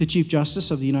disagree with the Chief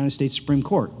Justice of the United States Supreme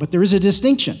Court. But there is a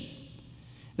distinction.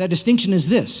 That distinction is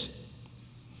this.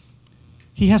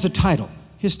 He has a title.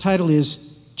 His title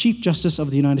is Chief Justice of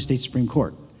the United States Supreme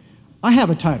Court. I have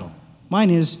a title.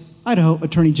 Mine is Idaho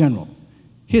Attorney General.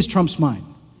 His trumps mine.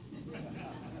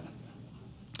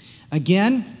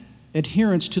 Again,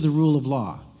 adherence to the rule of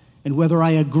law. And whether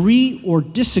I agree or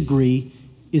disagree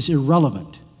is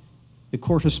irrelevant. The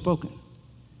court has spoken.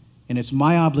 And it's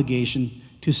my obligation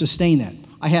to sustain that.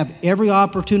 I have every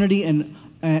opportunity and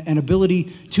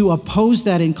ability to oppose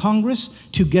that in Congress,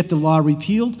 to get the law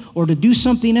repealed, or to do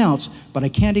something else, but I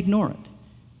can't ignore it.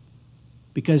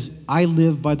 Because I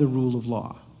live by the rule of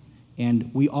law.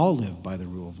 And we all live by the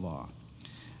rule of law.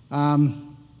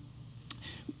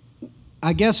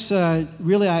 I guess,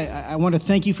 really, I want to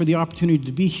thank you for the opportunity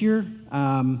to be here.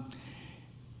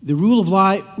 The rule of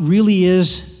law really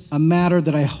is a matter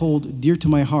that I hold dear to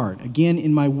my heart. Again,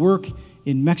 in my work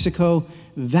in Mexico,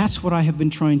 that's what I have been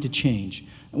trying to change.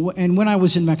 And when I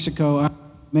was in Mexico,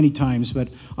 many times, but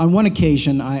on one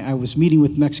occasion, I was meeting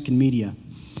with Mexican media,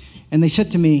 and they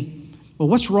said to me, well,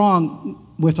 what's wrong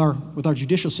with our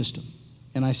judicial system?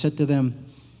 And I said to them,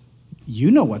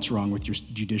 you know what's wrong with your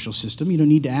judicial system. You don't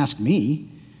need to ask me.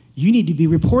 You need to be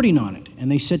reporting on it.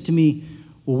 And they said to me,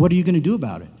 well, what are you going to do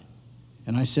about it?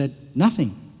 And I said,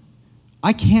 nothing.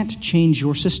 I can't change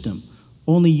your system.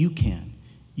 Only you can.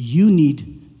 You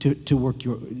need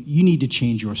you need to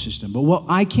change your system. But what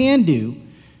I can do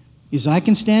is I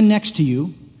can stand next to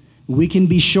you. We can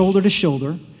be shoulder to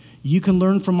shoulder. You can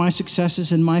learn from my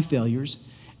successes and my failures,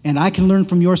 and I can learn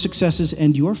from your successes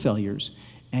and your failures,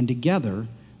 and together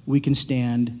we can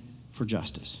stand for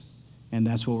justice. And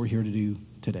that's what we're here to do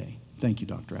today. Thank you,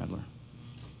 Dr. Adler.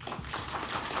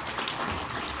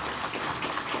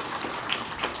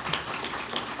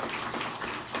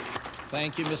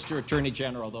 Thank you, Mr. Attorney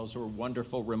General. Those were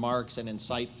wonderful remarks and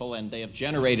insightful, and they have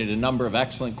generated a number of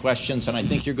excellent questions, and I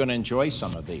think you're going to enjoy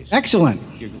some of these. Excellent.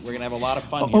 We're going to have a lot of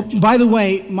fun here. By the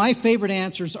way, my favorite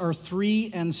answers are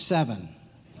 3 and 7.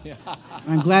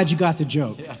 I'm glad you got the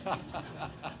joke.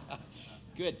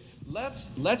 Good.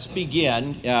 Let's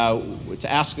begin to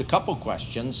ask a couple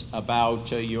questions about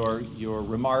your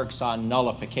remarks on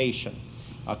nullification.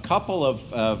 A couple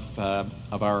of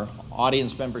our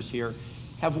audience members here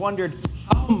have wondered,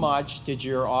 how much did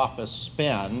your office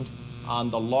spend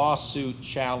on the lawsuit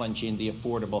challenging the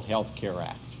Affordable Health Care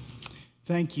Act?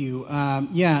 Thank you.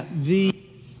 I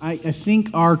think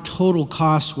our total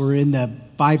costs were in the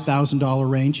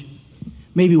 $5,000 range.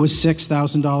 Maybe it was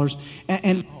 $6,000.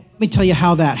 And let me tell you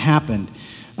how that happened.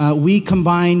 We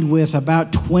combined with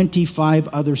about 25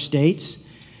 other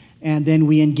states, and then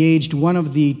we engaged one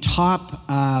of the top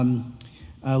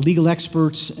legal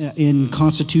experts in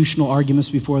constitutional arguments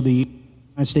before the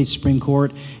United States Supreme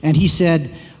Court, and he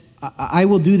said, I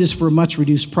will do this for a much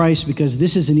reduced price because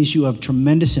this is an issue of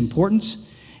tremendous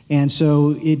importance, and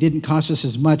so it didn't cost us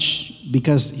as much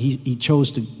because he chose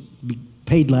to be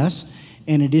paid less,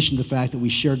 in addition to the fact that we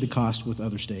shared the cost with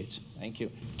other states. Thank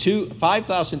you.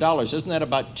 $5,000, isn't that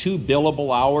about 2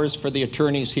 billable hours for the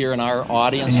attorneys here in our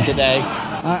audience today?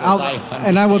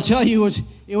 And I will tell you,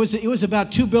 it was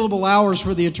about 2 billable hours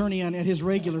for the attorney at his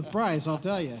regular price, I'll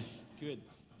tell you. Good.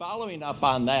 Following up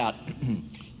on that,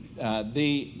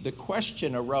 the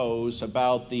question arose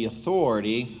about the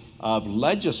authority of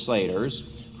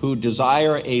legislators who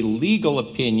desire a legal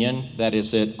opinion that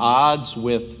is at odds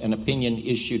with an opinion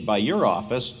issued by your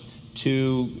office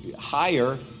to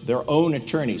hire their own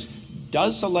attorneys.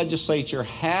 Does the legislature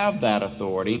have that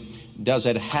authority? Does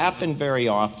it happen very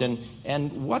often?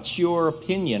 And what's your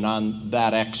opinion on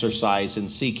that exercise in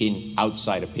seeking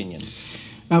outside opinions?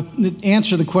 Now, to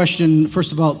answer the question,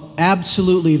 first of all,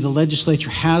 absolutely the legislature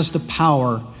has the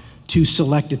power to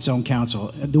select its own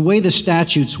counsel. The way the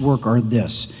statutes work are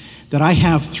this, that I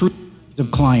have 3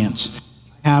 of clients.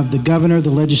 I have the governor,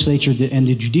 the legislature, and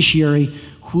the judiciary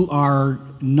who are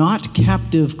not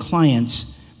captive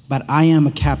clients, but I am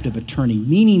a captive attorney,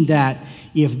 meaning that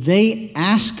if they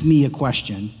ask me a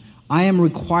question, I am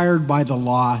required by the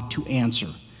law to answer.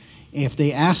 If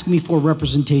they ask me for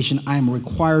representation, I am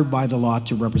required by the law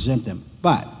to represent them.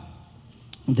 But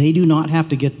they do not have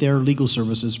to get their legal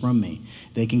services from me.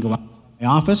 They can go out to my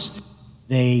office.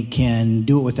 They can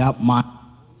do it without my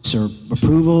or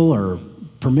approval or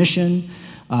permission.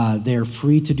 They're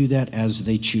free to do that as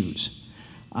they choose.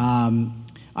 I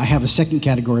have a second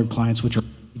category of clients, which are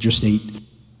major state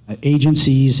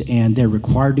agencies, and they're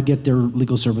required to get their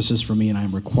legal services from me, and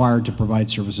I'm required to provide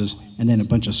services, and then a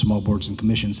bunch of small boards and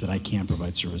commissions that I can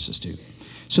provide services to.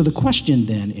 So the question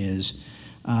then is,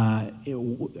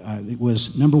 it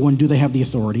was, number one, do they have the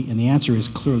authority? And the answer is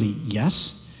clearly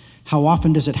yes. How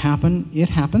often does it happen? It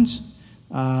happens.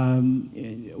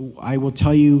 I will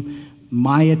tell you,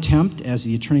 my attempt as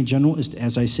the Attorney General, is,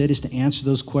 as I said, is to answer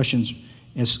those questions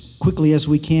as quickly as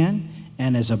we can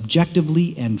and as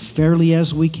objectively and fairly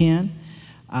as we can.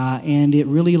 And it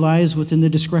really lies within the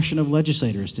discretion of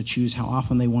legislators to choose how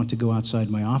often they want to go outside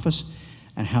my office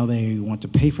and how they want to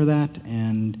pay for that.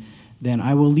 And then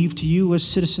I will leave to you as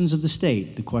citizens of the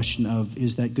state the question of,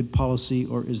 is that good policy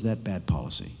or is that bad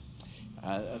policy?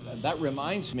 That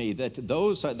reminds me that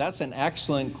that's an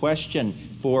excellent question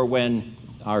for when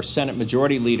our Senate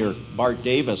Majority Leader, Bart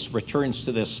Davis, returns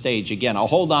to this stage again. I'll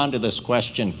hold on to this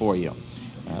question for you.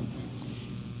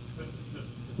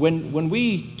 When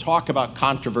we talk about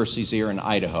controversies here in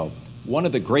Idaho, one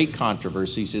of the great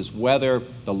controversies is whether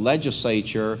the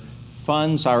legislature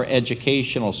funds our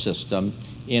educational system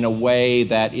in a way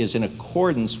that is in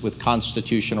accordance with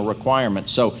constitutional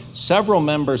requirements. So several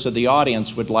members of the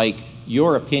audience would like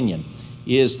your opinion.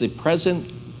 Is the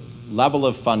present level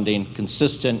of funding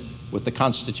consistent with the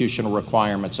constitutional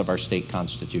requirements of our state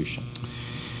constitution?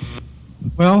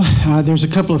 Well, there's a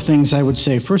couple of things I would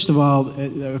say. First of all,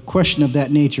 a question of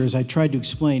that nature, as I tried to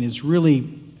explain, is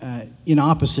really in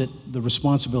opposite the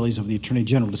responsibilities of the Attorney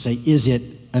General to say, is it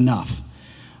enough?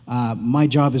 My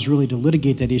job is really to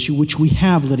litigate that issue, which we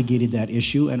have litigated that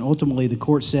issue, and ultimately the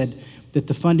court said that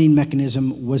the funding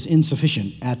mechanism was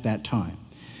insufficient at that time.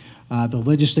 The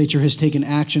legislature has taken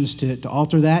actions to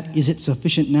alter that. Is it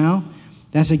sufficient now?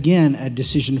 That's, again, a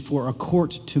decision for a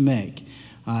court to make.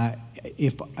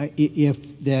 If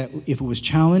it was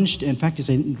challenged, in fact, I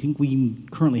think we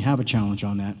currently have a challenge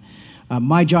on that,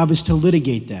 my job is to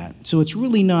litigate that. So it's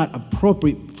really not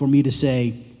appropriate for me to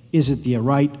say, is it the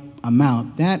right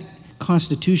amount? That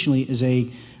constitutionally is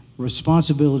a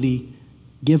responsibility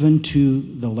given to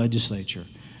the legislature.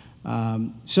 I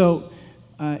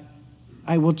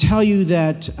will tell you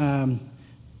that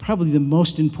probably the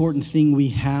most important thing we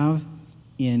have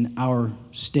in our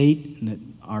state and that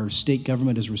our state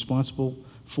government is responsible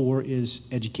for is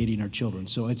educating our children.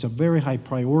 So it's a very high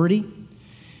priority.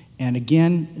 And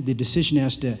again, the decision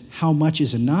as to how much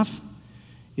is enough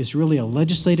is really a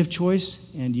legislative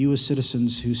choice, and you as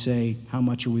citizens who say, how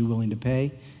much are we willing to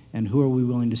pay, and who are we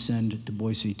willing to send to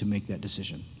Boise to make that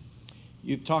decision?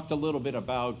 You've talked a little bit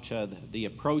about the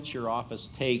approach your office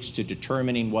takes to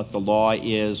determining what the law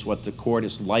is, what the court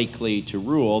is likely to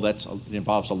rule. It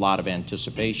involves a lot of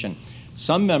anticipation.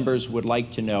 Some members would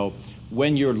like to know,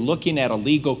 when you're looking at a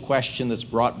legal question that's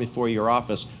brought before your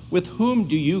office, with whom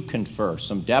do you confer?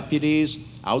 Some deputies,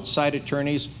 outside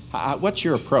attorneys? What's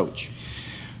your approach?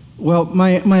 Well,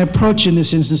 my approach in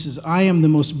this instance is I am the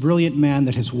most brilliant man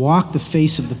that has walked the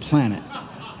face of the planet.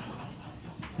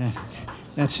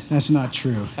 That's not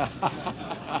true.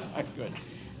 Good.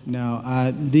 No,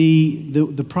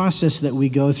 the process that we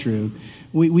go through,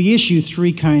 we issue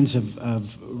three kinds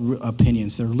of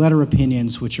opinions. There are letter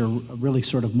opinions, which are really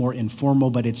sort of more informal,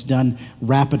 but it's done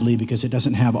rapidly because it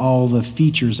doesn't have all the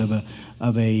features of a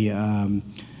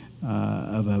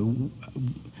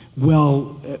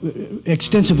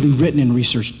extensively written and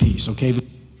researched piece. Okay,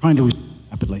 trying to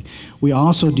rapidly. We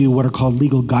also do what are called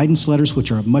legal guidance letters,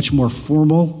 which are a much more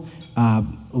formal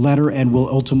letter and will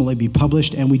ultimately be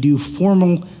published, and we do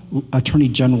formal Attorney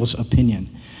General's opinion.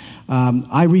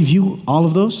 I review all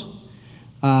of those.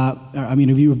 I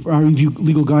review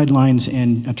legal guidelines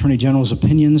and Attorney General's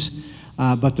opinions,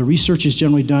 but the research is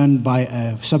generally done by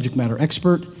a subject matter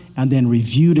expert and then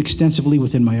reviewed extensively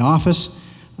within my office.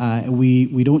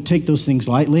 We don't take those things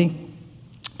lightly.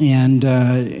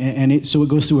 So it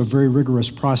goes through a very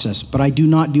rigorous process. But I do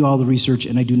not do all the research,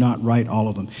 and I do not write all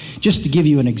of them. Just to give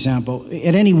you an example,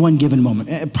 at any one given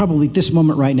moment, probably at this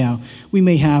moment right now, we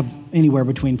may have anywhere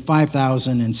between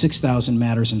 5,000 and 6,000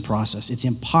 matters in process. It's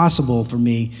impossible for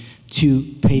me to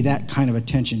pay that kind of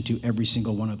attention to every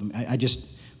single one of them. I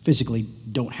just physically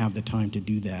don't have the time to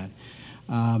do that.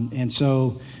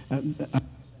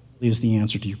 Is the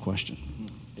answer to your question.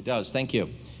 It does. Thank you.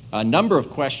 a number of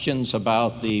questions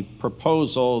about the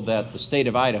proposal that the state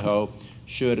of Idaho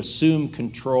should assume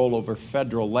control over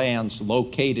federal lands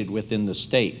located within the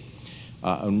state.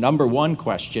 Number one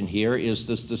question here is,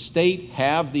 does the state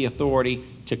have the authority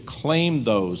to claim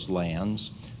those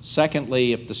lands?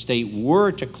 Secondly, if the state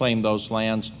were to claim those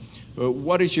lands,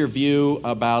 what is your view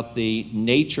about the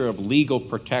nature of legal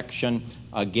protection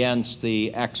against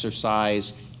the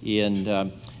exercise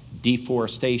in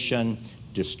deforestation,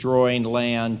 destroying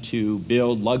land to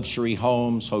build luxury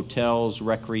homes, hotels,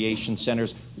 recreation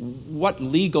centers? What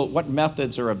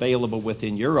methods are available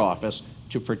within your office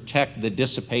to protect the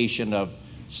dissipation of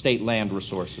state land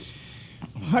resources?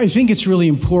 I think it's really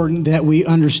important that we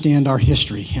understand our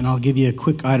history, and I'll give you a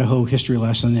quick Idaho history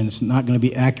lesson, and it's not going to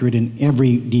be accurate in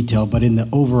every detail, but in the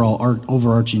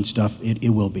overarching stuff, it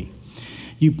will be.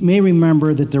 You may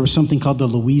remember that there was something called the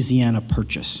Louisiana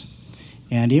Purchase,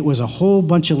 and it was a whole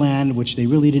bunch of land which they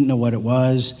really didn't know what it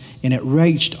was, and it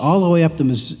reached all the way up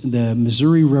the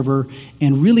Missouri River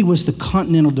and really was the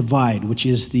Continental Divide, which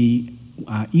is the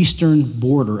eastern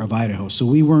border of Idaho. So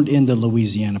we weren't in the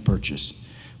Louisiana Purchase,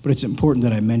 but it's important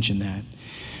that I mention that.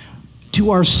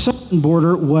 To our southern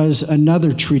border was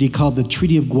another treaty called the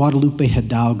Treaty of Guadalupe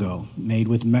Hidalgo, made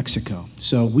with Mexico.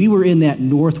 So we were in that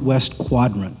northwest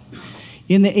quadrant.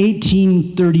 In the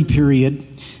 1830 period,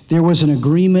 there was an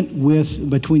agreement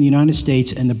between the United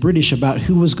States and the British about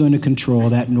who was going to control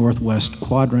that northwest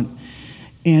quadrant,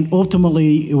 and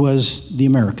ultimately it was the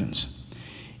Americans.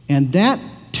 And that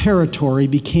territory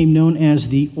became known as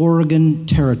the Oregon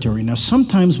Territory. Now,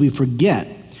 sometimes we forget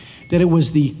that it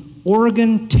was the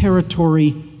Oregon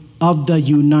Territory of the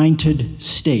United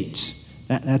States.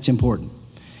 That's important.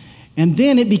 And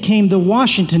then it became the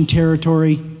Washington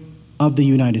Territory of the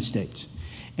United States.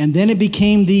 And then it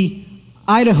became the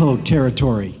Idaho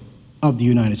Territory of the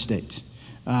United States.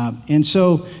 And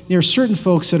so there are certain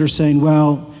folks that are saying,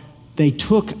 well, they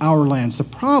took our lands. The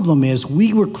problem is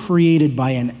we were created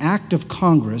by an act of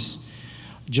Congress,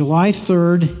 July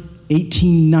 3rd,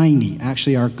 1890.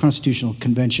 Actually, our Constitutional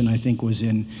Convention, I think, was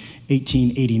in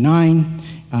 1889,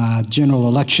 general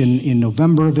election in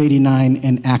November of 89,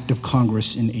 and act of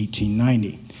Congress in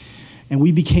 1890. And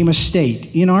we became a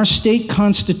state. In our state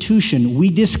constitution, we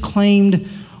disclaimed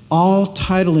all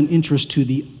title and interest to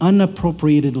the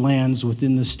unappropriated lands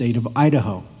within the state of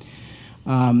Idaho.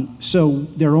 So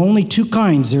there are only two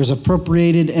kinds. There's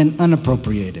appropriated and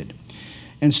unappropriated.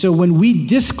 And so when we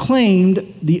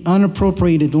disclaimed the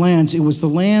unappropriated lands, it was the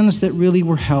lands that really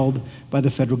were held by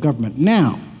the federal government.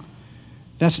 Now,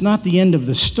 that's not the end of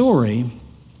the story.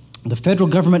 The federal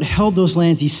government held those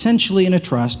lands essentially in a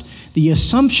trust. The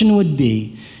assumption would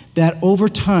be that over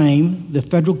time, the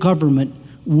federal government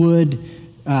would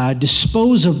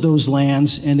dispose of those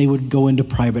lands and they would go into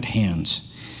private hands.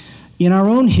 In our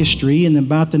own history, in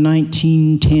about the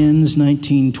 1910s,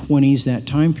 1920s, that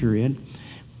time period,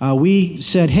 we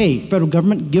said, hey, federal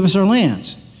government, give us our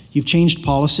lands. You've changed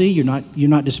policy, you're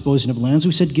not disposing of lands.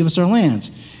 We said, give us our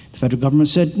lands. The federal government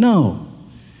said, no.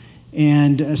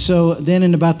 And so then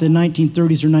in about the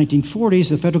 1930s or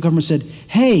 1940s, the federal government said,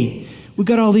 hey, we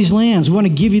got all these lands, we want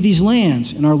to give you these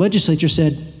lands. And our legislature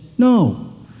said,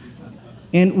 no.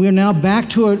 And we're now back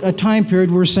to a time period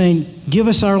where we're saying, give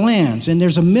us our lands. And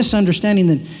there's a misunderstanding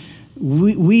that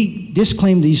we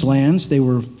disclaimed these lands. They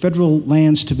were federal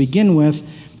lands to begin with,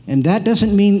 and that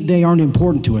doesn't mean they aren't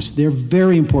important to us. They're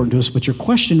very important to us, but your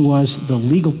question was the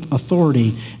legal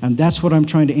authority, and that's what I'm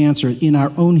trying to answer. In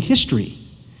our own history,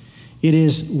 it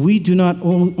is we do not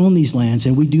own these lands,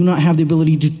 and we do not have the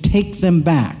ability to take them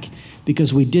back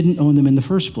because we didn't own them in the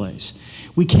first place.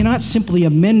 We cannot simply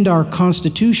amend our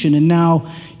Constitution and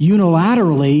now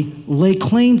unilaterally lay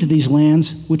claim to these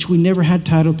lands which we never had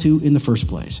title to in the first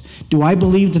place. Do I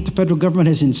believe that the federal government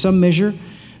has in some measure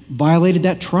violated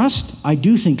that trust? I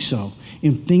do think so.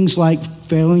 In things like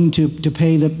failing to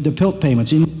pay the PILT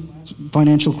payments. In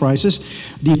financial crisis,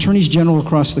 the attorneys general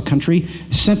across the country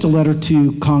sent a letter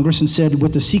to Congress and said,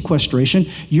 with the sequestration,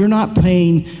 you're not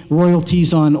paying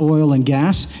royalties on oil and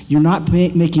gas, you're not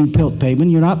making PILT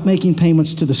payment, you're not making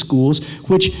payments to the schools,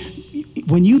 which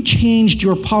when you changed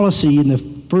your policy in the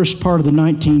first part of the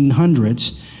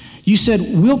 1900s, you said,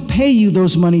 we'll pay you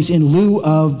those monies in lieu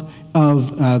of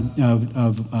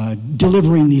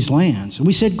delivering these lands. And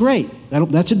we said, great,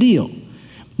 that's a deal.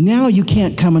 Now you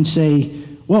can't come and say,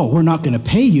 well, we're not going to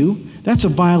pay you. That's a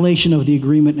violation of the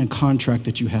agreement and contract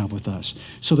that you have with us.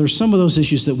 So there's some of those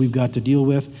issues that we've got to deal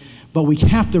with, but we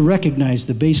have to recognize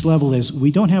the base level is we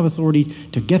don't have authority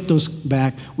to get those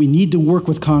back. We need to work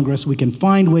with Congress. We can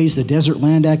find ways. The Desert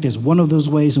Land Act is one of those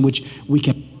ways in which we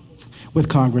can work with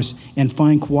Congress and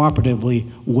find cooperatively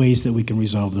ways that we can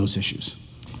resolve those issues.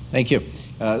 Thank you.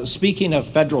 Speaking of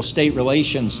federal-state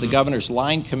relations, the Governor's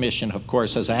Line Commission, of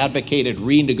course, has advocated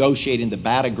renegotiating the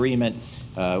BAT agreement,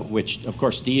 which, of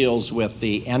course, deals with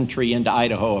the entry into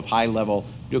Idaho of high-level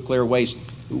nuclear waste.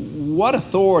 What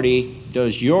authority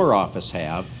does your office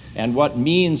have, and what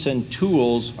means and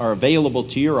tools are available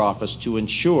to your office to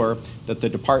ensure that the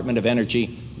Department of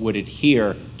Energy would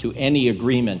adhere to any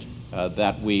agreement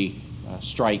that we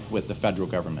strike with the federal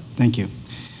government? Thank you.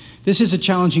 This is a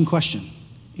challenging question,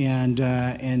 and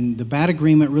the BAT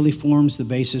agreement really forms the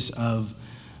basis of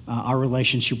our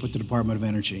relationship with the Department of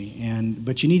Energy.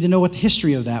 But you need to know what the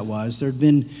history of that was. There had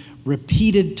been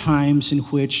repeated times in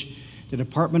which the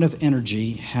Department of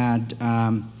Energy had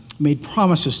made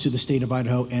promises to the state of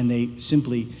Idaho, and they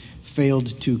simply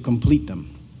failed to complete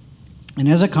them. And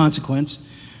as a consequence,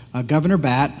 Governor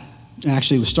Batt,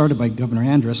 actually it was started by Governor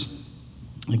Andrus,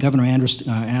 and Governor Andrus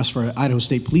asked for an Idaho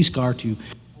State Police car to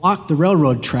block the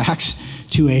railroad tracks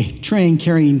to a train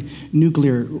carrying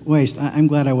nuclear waste. I'm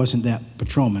glad I wasn't that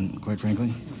patrolman, quite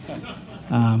frankly.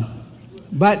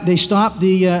 But they stopped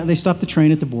the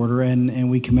train at the border, and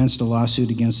we commenced a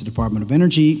lawsuit against the Department of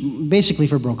Energy, basically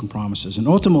for broken promises. And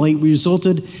ultimately, we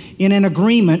resulted in an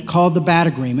agreement called the BAT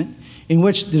Agreement, in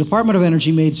which the Department of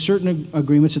Energy made certain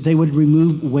agreements that they would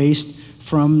remove waste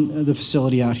from the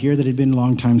facility out here that had been a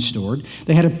long time stored.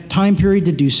 They had a time period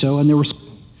to do so, and there were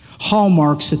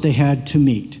hallmarks that they had to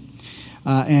meet.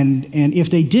 And if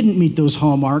they didn't meet those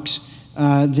hallmarks,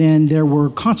 then there were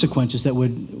consequences that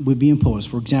would be imposed.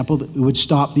 For example, it would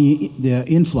stop the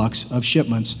influx of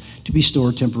shipments to be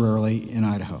stored temporarily in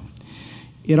Idaho.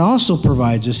 It also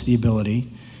provides us the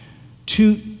ability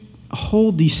to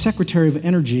hold the Secretary of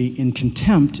Energy in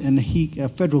contempt, and a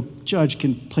federal judge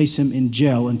can place him in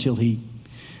jail until he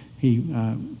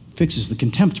fixes the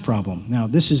contempt problem. Now,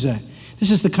 this is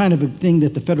the kind of a thing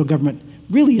that the federal government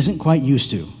really isn't quite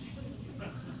used to.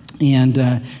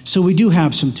 And so we do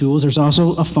have some tools. There's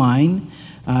also a fine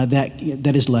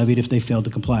that is levied if they fail to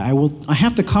comply. I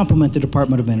have to compliment the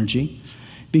Department of Energy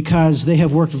because they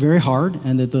have worked very hard,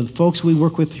 and that the folks we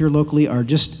work with here locally are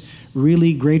just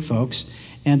really great folks.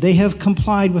 And they have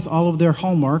complied with all of their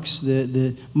hallmarks,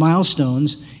 the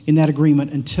milestones in that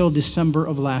agreement until December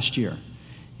of last year.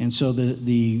 And so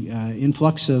the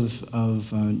influx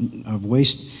of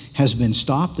waste has been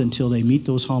stopped until they meet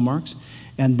those hallmarks.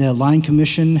 And the Line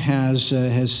Commission has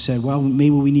said, well,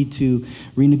 maybe we need to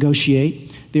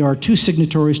renegotiate. There are two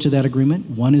signatories to that agreement.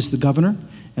 One is the governor,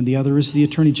 and the other is the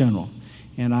Attorney General.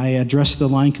 And I addressed the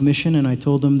Line Commission, and I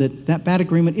told them that BAT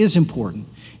agreement is important.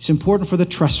 It's important for the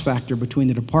trust factor between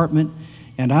the department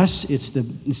and us. It's the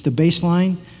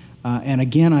baseline. And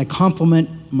again, I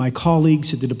compliment my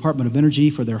colleagues at the Department of Energy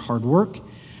for their hard work.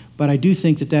 But I do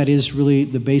think that is really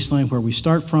the baseline where we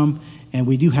start from. And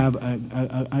we do have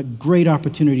a great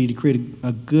opportunity to create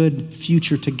a good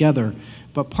future together.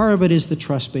 But part of it is the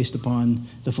trust based upon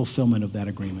the fulfillment of that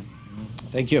agreement.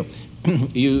 Thank you.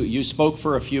 You spoke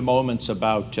for a few moments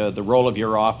about the role of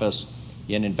your office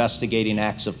in investigating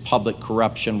acts of public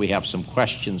corruption. We have some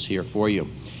questions here for you.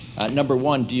 Number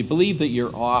one, do you believe that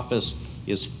your office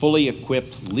is fully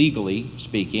equipped, legally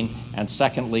speaking, and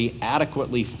secondly,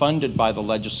 adequately funded by the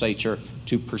legislature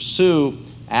to pursue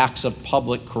acts of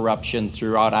public corruption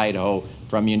throughout Idaho,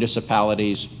 from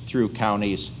municipalities through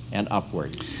counties and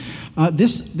upward?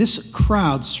 This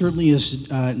crowd certainly is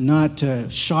not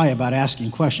shy about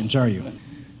asking questions, are you?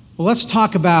 Well, let's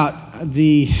talk about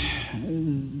the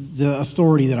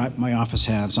authority that my office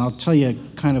has. I'll tell you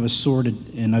kind of a sordid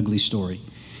and ugly story.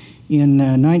 In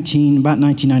about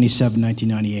 1997,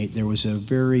 1998, there was a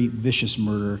very vicious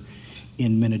murder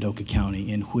in Minidoka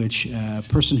County, in which a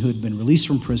person who had been released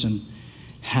from prison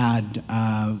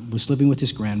was living with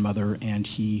his grandmother, and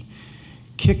he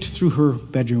kicked through her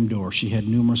bedroom door. She had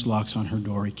numerous locks on her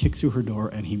door. He kicked through her door,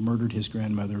 and he murdered his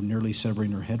grandmother, nearly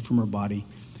severing her head from her body.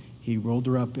 He rolled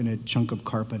her up in a chunk of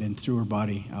carpet and threw her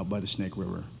body out by the Snake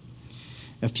River.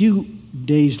 A few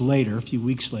weeks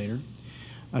later,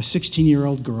 a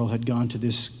 16-year-old girl had gone to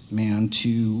this man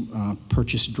to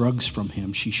purchase drugs from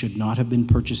him. She should not have been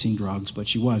purchasing drugs, but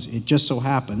she was. It just so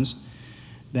happens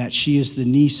that she is the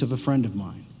niece of a friend of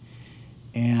mine.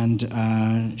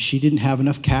 And she didn't have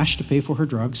enough cash to pay for her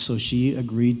drugs, so she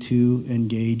agreed to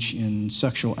engage in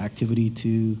sexual activity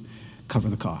to cover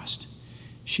the cost.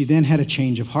 She then had a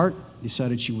change of heart,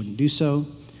 decided she wouldn't do so,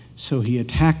 so he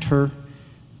attacked her,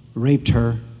 raped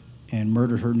her, and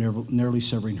murdered her, nearly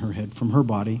severing her head from her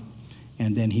body,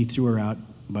 and then he threw her out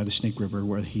by the Snake River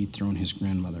where he'd thrown his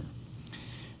grandmother.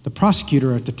 The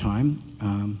prosecutor at the time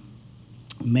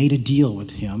made a deal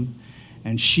with him,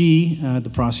 and she, the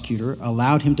prosecutor,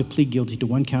 allowed him to plead guilty to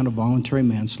one count of voluntary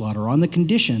manslaughter on the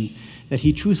condition that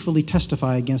he truthfully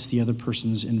testify against the other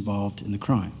persons involved in the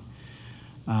crime.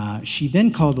 She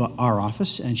then called our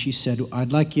office and she said,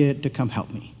 I'd like you to come help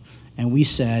me. And we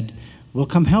said, we'll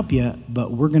come help you,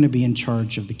 but we're going to be in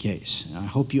charge of the case. I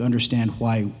hope you understand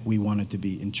why we wanted to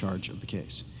be in charge of the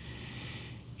case.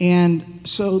 And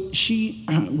so she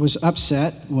was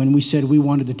upset when we said we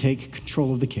wanted to take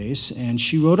control of the case, and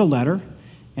she wrote a letter,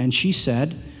 and she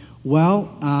said,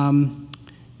 well,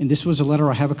 and this was a letter,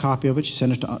 I have a copy of it, she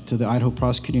sent it to the Idaho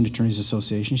Prosecuting Attorneys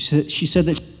Association. She said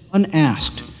that she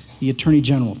unasked the Attorney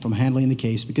General from handling the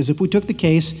case, because if we took the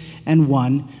case and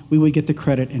won, we would get the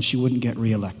credit and she wouldn't get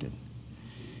reelected.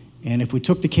 And if we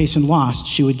took the case and lost,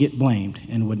 she would get blamed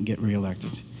and wouldn't get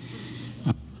reelected.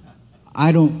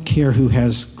 I don't care who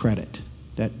has credit.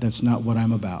 That's not what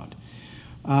I'm about.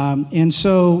 And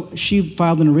so she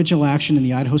filed an original action in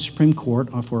the Idaho Supreme Court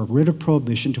for a writ of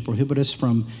prohibition to prohibit us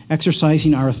from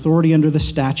exercising our authority under the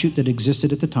statute that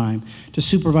existed at the time to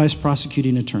supervise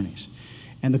prosecuting attorneys.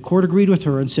 And the court agreed with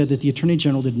her and said that the Attorney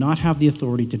General did not have the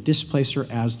authority to displace her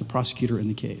as the prosecutor in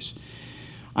the case.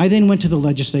 I then went to the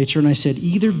legislature and I said,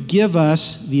 either give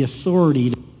us the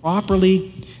authority to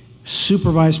properly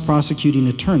supervise prosecuting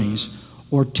attorneys,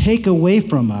 or take away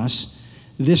from us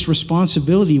this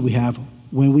responsibility we have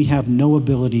when we have no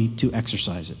ability to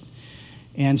exercise it.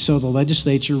 And so the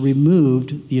legislature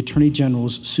removed the Attorney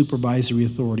General's supervisory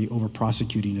authority over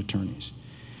prosecuting attorneys.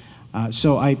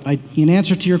 So in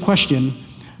answer to your question,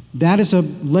 that is a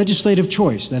legislative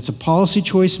choice. That's a policy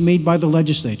choice made by the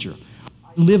legislature.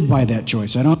 I live by that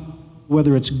choice. I don't know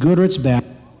whether it's good or it's bad.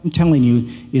 What I'm telling you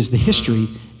is the history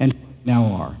and now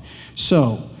are.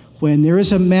 So when there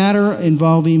is a matter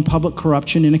involving public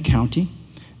corruption in a county,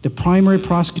 the primary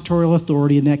prosecutorial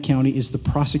authority in that county is the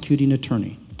prosecuting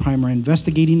attorney. The primary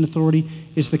investigating authority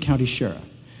is the county sheriff.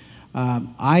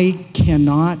 I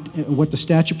cannot, what the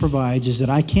statute provides is that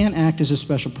I can't act as a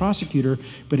special prosecutor,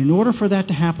 but in order for that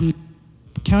to happen,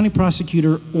 the county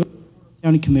prosecutor or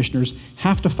county commissioners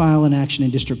have to file an action in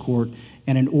district court,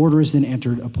 and an order is then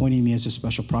entered appointing me as a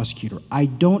special prosecutor. I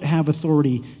don't have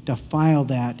authority to file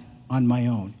that on my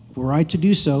own. Were I to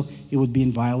do so, it would be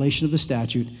in violation of the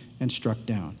statute and struck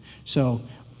down. So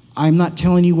I'm not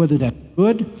telling you whether that's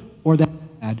good or that's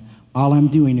bad. All I'm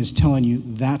doing is telling you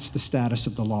that's the status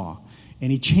of the law.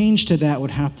 Any change to that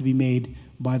would have to be made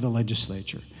by the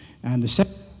legislature. And the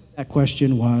second that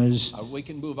question was... we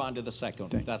can move on to the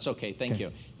second, if that's okay. Thank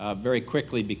you. Very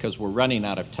quickly, because we're running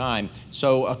out of time.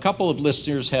 So a couple of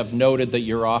listeners have noted that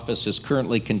your office is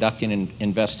currently conducting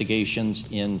investigations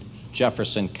in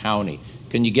Jefferson County.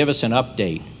 Can you give us an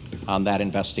update on that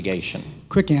investigation?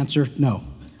 Quick answer, no.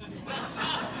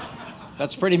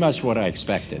 That's pretty much what I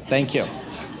expected. Thank you.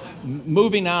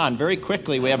 Moving on, very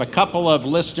quickly, we have a couple of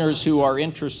listeners who are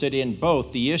interested in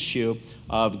both the issue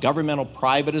of governmental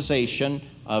privatization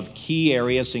of key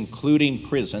areas, including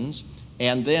prisons,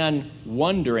 and then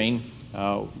wondering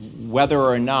whether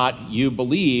or not you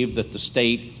believe that the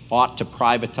state ought to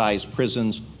privatize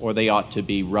prisons or they ought to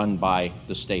be run by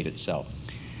the state itself.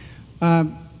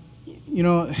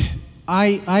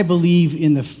 I believe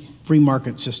in the free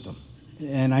market system,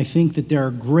 and I think that there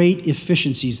are great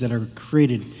efficiencies that are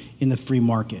created in the free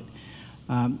market.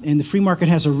 And the free market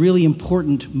has a really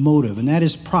important motive, and that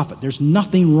is profit. There's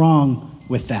nothing wrong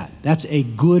with that. That's a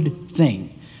good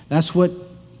thing. That's what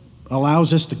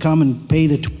allows us to come and pay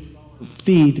the $20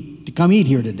 fee to come eat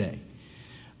here today.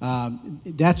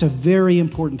 That's a very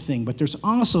important thing. But there's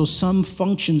also some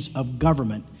functions of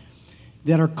government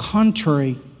that are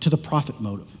contrary to the profit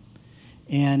motive.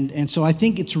 And so I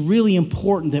think it's really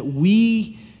important that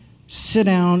we sit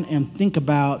down and think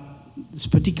about,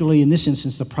 particularly in this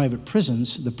instance, the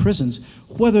prisons,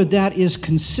 whether that is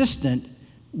consistent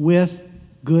with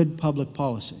good public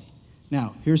policy.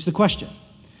 Now, here's the question.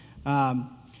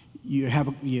 You have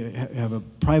a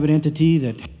private entity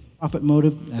that has a profit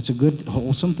motive. That's a good,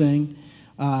 wholesome thing.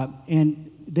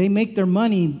 And they make their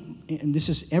money, and this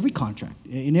is every contract,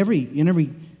 in every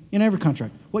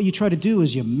contract. What you try to do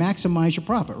is you maximize your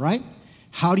profit, right?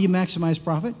 How do you maximize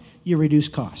profit? You reduce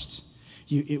costs.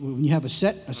 When you have a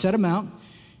set amount,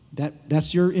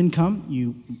 that's your income.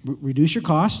 You reduce your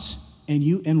costs and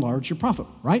you enlarge your profit,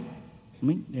 right? I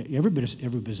mean, every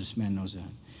businessman knows that.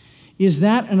 Is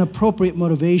that an appropriate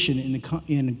motivation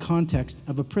in the context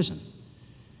of a prison,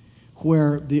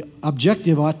 where the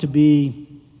objective ought to be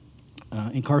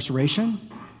incarceration,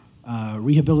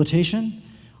 rehabilitation?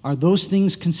 Are those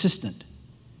things consistent?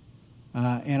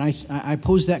 And I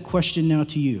pose that question now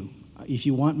to you. If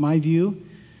you want my view,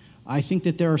 I think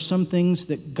that there are some things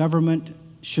that government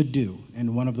should do,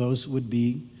 and one of those would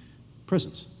be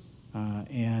prisons.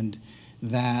 And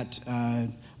that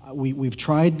We've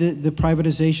tried the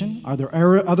privatization. Are there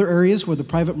other areas where the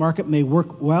private market may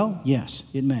work well? Yes,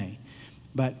 it may.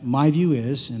 But my view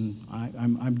is, and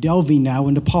I'm delving now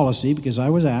into policy because I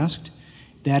was asked,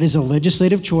 that is a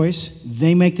legislative choice.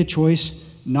 They make the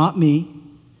choice, not me.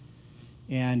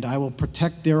 And I will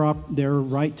protect their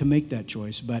right to make that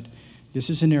choice. But this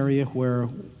is an area where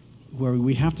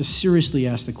we have to seriously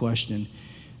ask the question,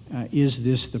 is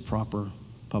this the proper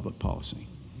public policy?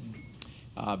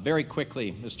 Very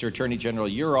quickly, Mr. Attorney General,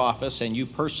 your office and you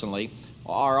personally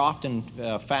are often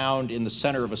found in the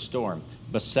center of a storm,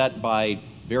 beset by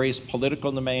various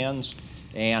political demands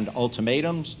and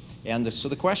ultimatums. And so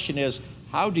the question is,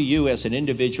 how do you as an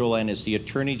individual and as the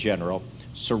Attorney General,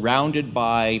 surrounded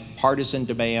by partisan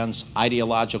demands,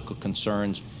 ideological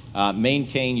concerns,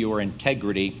 maintain your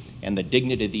integrity and the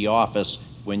dignity of the office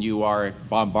when you are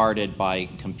bombarded by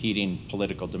competing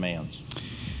political demands?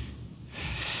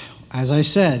 As I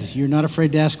said, you're not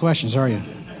afraid to ask questions, are you?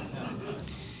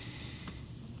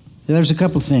 There's a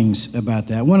couple things about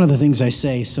that. One of the things I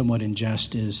say somewhat in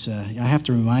jest is I have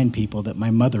to remind people that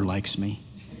my mother likes me.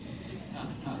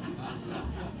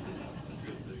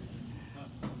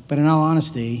 But in all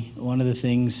honesty, one of the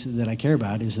things that I care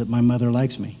about is that my mother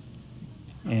likes me.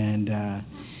 And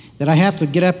that I have to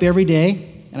get up every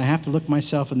day and I have to look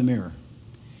myself in the mirror.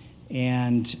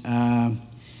 And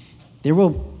there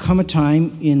will come a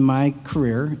time in my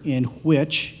career in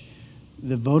which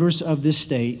the voters of this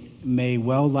state may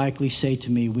well likely say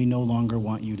to me, we no longer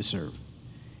want you to serve.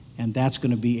 And that's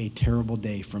going to be a terrible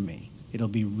day for me. It'll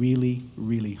be really,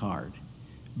 really hard.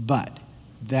 But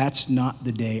that's not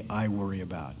the day I worry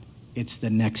about. It's the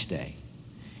next day.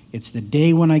 It's the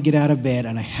day when I get out of bed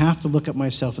and I have to look at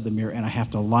myself in the mirror and I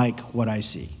have to like what I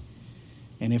see.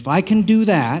 And if I can do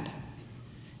that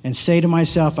and say to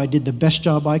myself, I did the best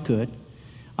job I could,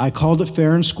 I called it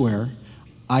fair and square,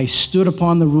 I stood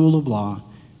upon the rule of law,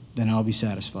 then I'll be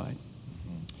satisfied.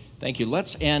 Thank you.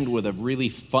 Let's end with a really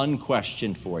fun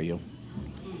question for you.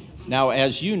 Now,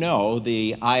 as you know,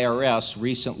 the IRS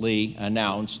recently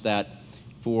announced that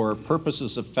for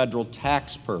purposes of federal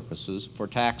tax purposes, for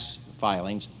tax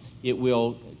filings, it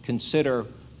will consider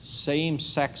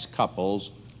same-sex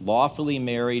couples lawfully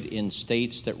married in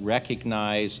states that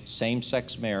recognize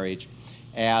same-sex marriage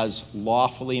as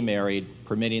lawfully married,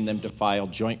 permitting them to file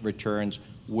joint returns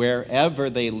wherever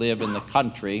they live in the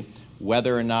country,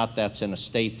 whether or not that's in a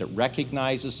state that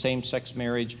recognizes same-sex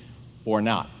marriage or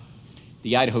not.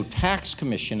 The Idaho Tax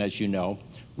Commission, as you know,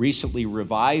 recently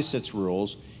revised its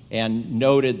rules and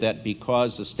noted that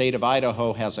because the state of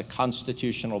Idaho has a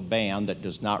constitutional ban that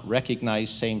does not recognize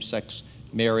same-sex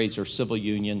marriage or civil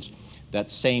unions, that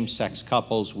same-sex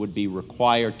couples would be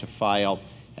required to file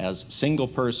as single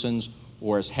persons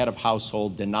or as head of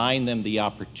household, denying them the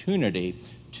opportunity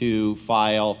to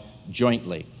file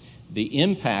jointly. The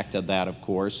impact of that, of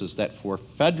course, is that for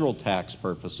federal tax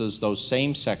purposes, those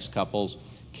same-sex couples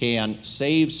can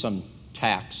save some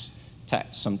taxes,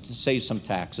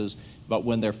 but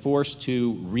when they're forced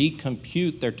to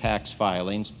recompute their tax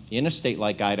filings in a state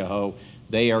like Idaho,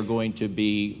 they are going to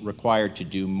be required to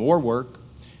do more work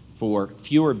for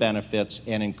fewer benefits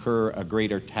and incur a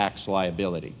greater tax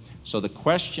liability. So the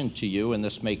question to you, and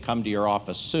this may come to your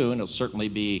office soon, it'll certainly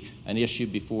be an issue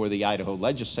before the Idaho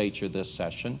legislature this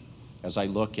session, as I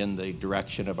look in the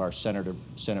direction of our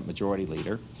Senate Majority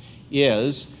Leader,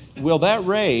 is will that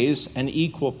raise an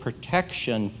equal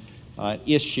protection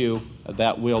issue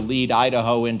that will lead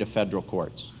Idaho into federal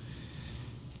courts?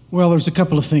 Well, there's a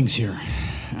couple of things here.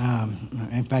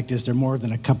 In fact, is there more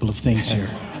than a couple of things here?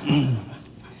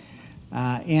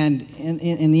 And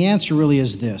the answer really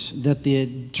is this, that the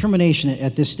determination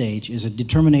at this stage is a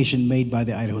determination made by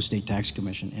the Idaho State Tax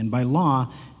Commission. And by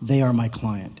law, they are my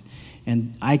client.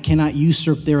 And I cannot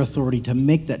usurp their authority to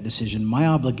make that decision. My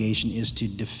obligation is to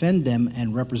defend them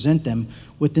and represent them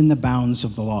within the bounds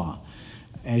of the law.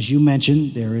 As you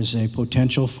mentioned, there is a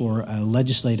potential for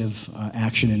legislative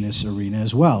action in this arena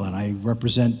as well, and I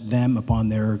represent them upon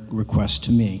their request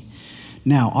to me.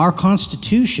 Now, our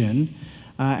Constitution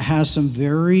has some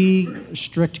very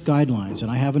strict guidelines,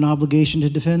 and I have an obligation to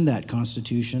defend that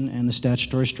Constitution and the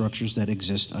statutory structures that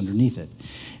exist underneath it.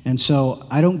 And so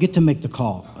I don't get to make the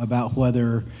call about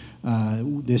whether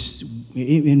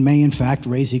it may in fact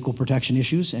raise equal protection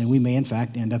issues, and we may in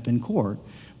fact end up in court.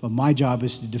 But my job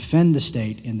is to defend the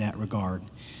state in that regard.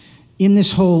 In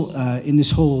this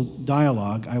whole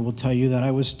dialogue, I will tell you that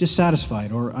I was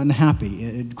dissatisfied or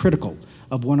unhappy, critical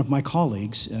of one of my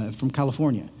colleagues from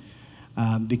California,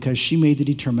 because she made the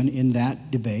determination in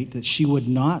that debate that she would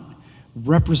not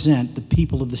represent the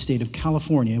people of the state of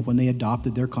California when they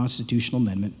adopted their constitutional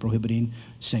amendment prohibiting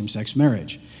same-sex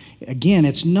marriage. Again,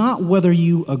 it's not whether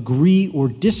you agree or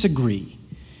disagree.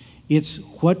 It's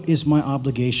what is my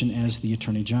obligation as the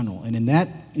Attorney General. And in that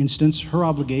instance, her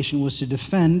obligation was to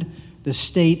defend the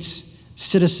state's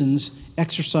citizens'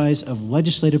 exercise of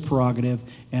legislative prerogative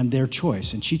and their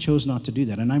choice. And she chose not to do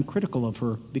that. And I'm critical of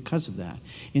her because of that.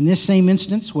 In this same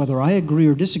instance, whether I agree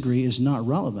or disagree is not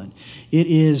relevant. It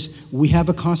is, we have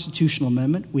a constitutional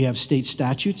amendment, we have state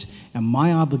statutes, and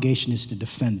my obligation is to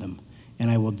defend them.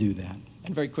 And I will do that.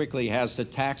 And very quickly, has the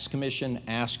Tax Commission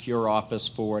asked your office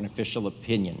for an official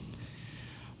opinion?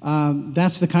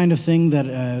 That's the kind of thing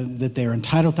that they're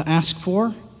entitled to ask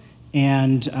for,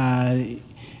 and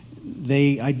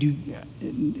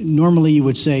normally you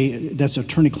would say that's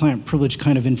attorney-client privilege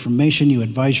kind of information. You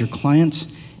advise your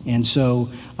clients, and so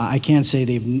I can't say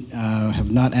they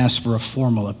have not asked for a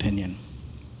formal opinion.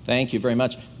 Thank you very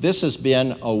much. This has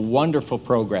been a wonderful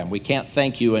program. We can't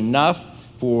thank you enough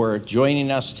for joining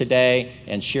us today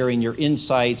and sharing your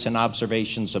insights and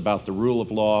observations about the rule of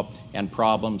law and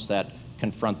problems that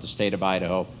confront the state of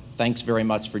Idaho. Thanks very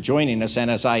much for joining us.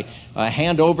 And as I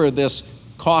hand over this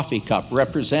coffee cup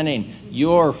representing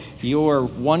your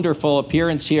wonderful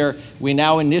appearance here, we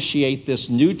now initiate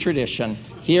this new tradition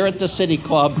here at the City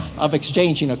Club of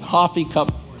exchanging a coffee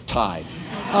cup tie.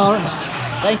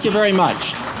 Thank you very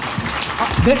much.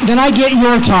 Then I get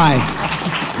your tie.